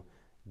to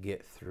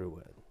get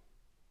through it.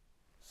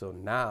 So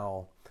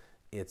now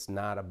it's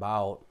not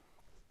about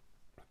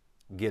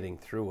getting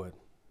through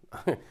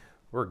it.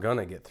 We're going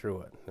to get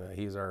through it.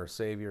 He's our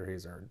Savior.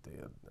 He's our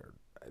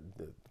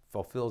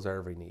fulfills our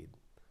every need.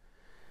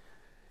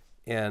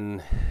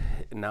 And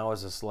now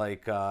it's just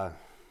like,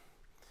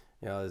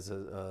 it's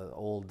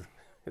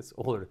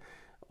older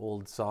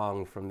old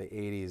song from the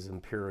 80s,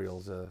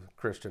 Imperials, a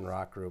Christian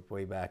rock group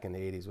way back in the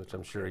 80s, which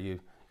I'm sure you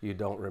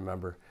don't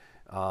remember.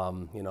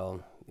 Now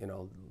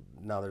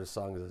there's a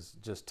song that's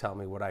just tell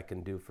me what I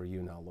can do for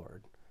you now,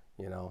 Lord.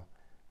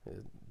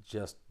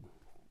 Just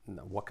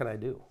what can I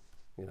do?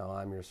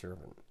 I'm your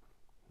servant.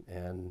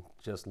 And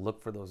just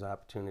look for those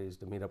opportunities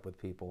to meet up with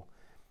people.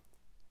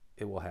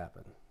 It will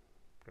happen.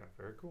 Yeah,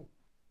 very cool.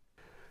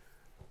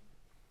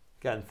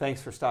 Again,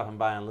 thanks for stopping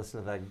by and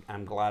listening to that.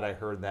 I'm glad I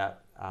heard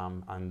that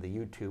on the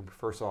YouTube.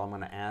 First of all, I'm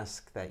going to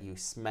ask that you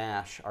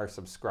smash our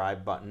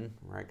subscribe button,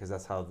 right? Because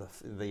that's how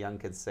the young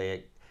kids say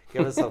it.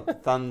 Give us a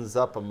thumbs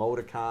up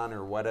emoticon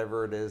or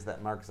whatever it is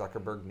that Mark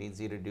Zuckerberg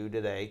needs you to do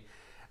today.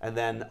 And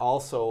then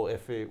also,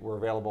 if we're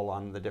available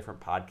on the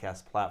different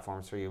podcast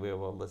platforms for you, we'll be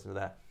able to listen to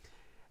that.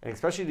 And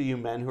especially to you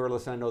men who are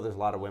listening, I know there's a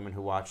lot of women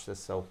who watch this,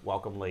 so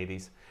welcome,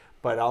 ladies.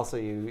 But also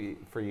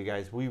for you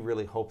guys, we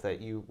really hope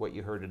that what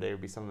you heard today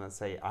would be something that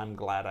say, I'm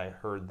glad I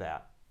heard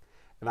that.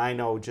 And I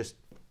know just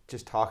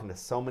talking to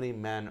so many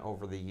men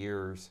over the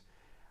years,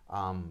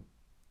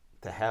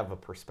 to have a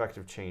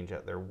perspective change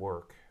at their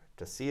work,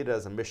 to see it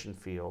as a mission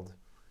field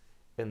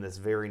in this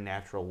very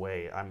natural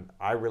way,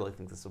 I really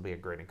think this will be a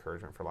great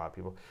encouragement for a lot of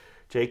people.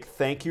 Jake,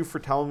 thank you for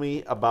telling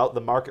me about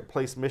the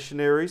Marketplace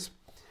Missionaries.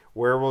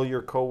 Where Will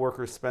Your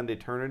Coworkers Spend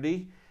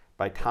Eternity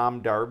by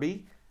Tom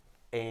Darby.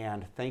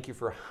 And thank you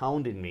for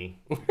hounding me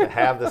to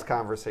have this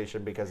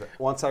conversation, because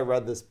once I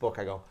read this book,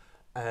 I go,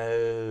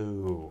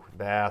 oh,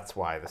 that's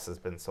why this has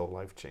been so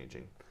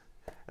life-changing.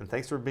 And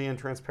thanks for being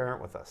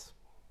transparent with us.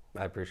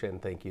 I appreciate it,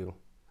 and thank you.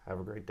 Have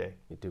a great day.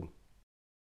 You too.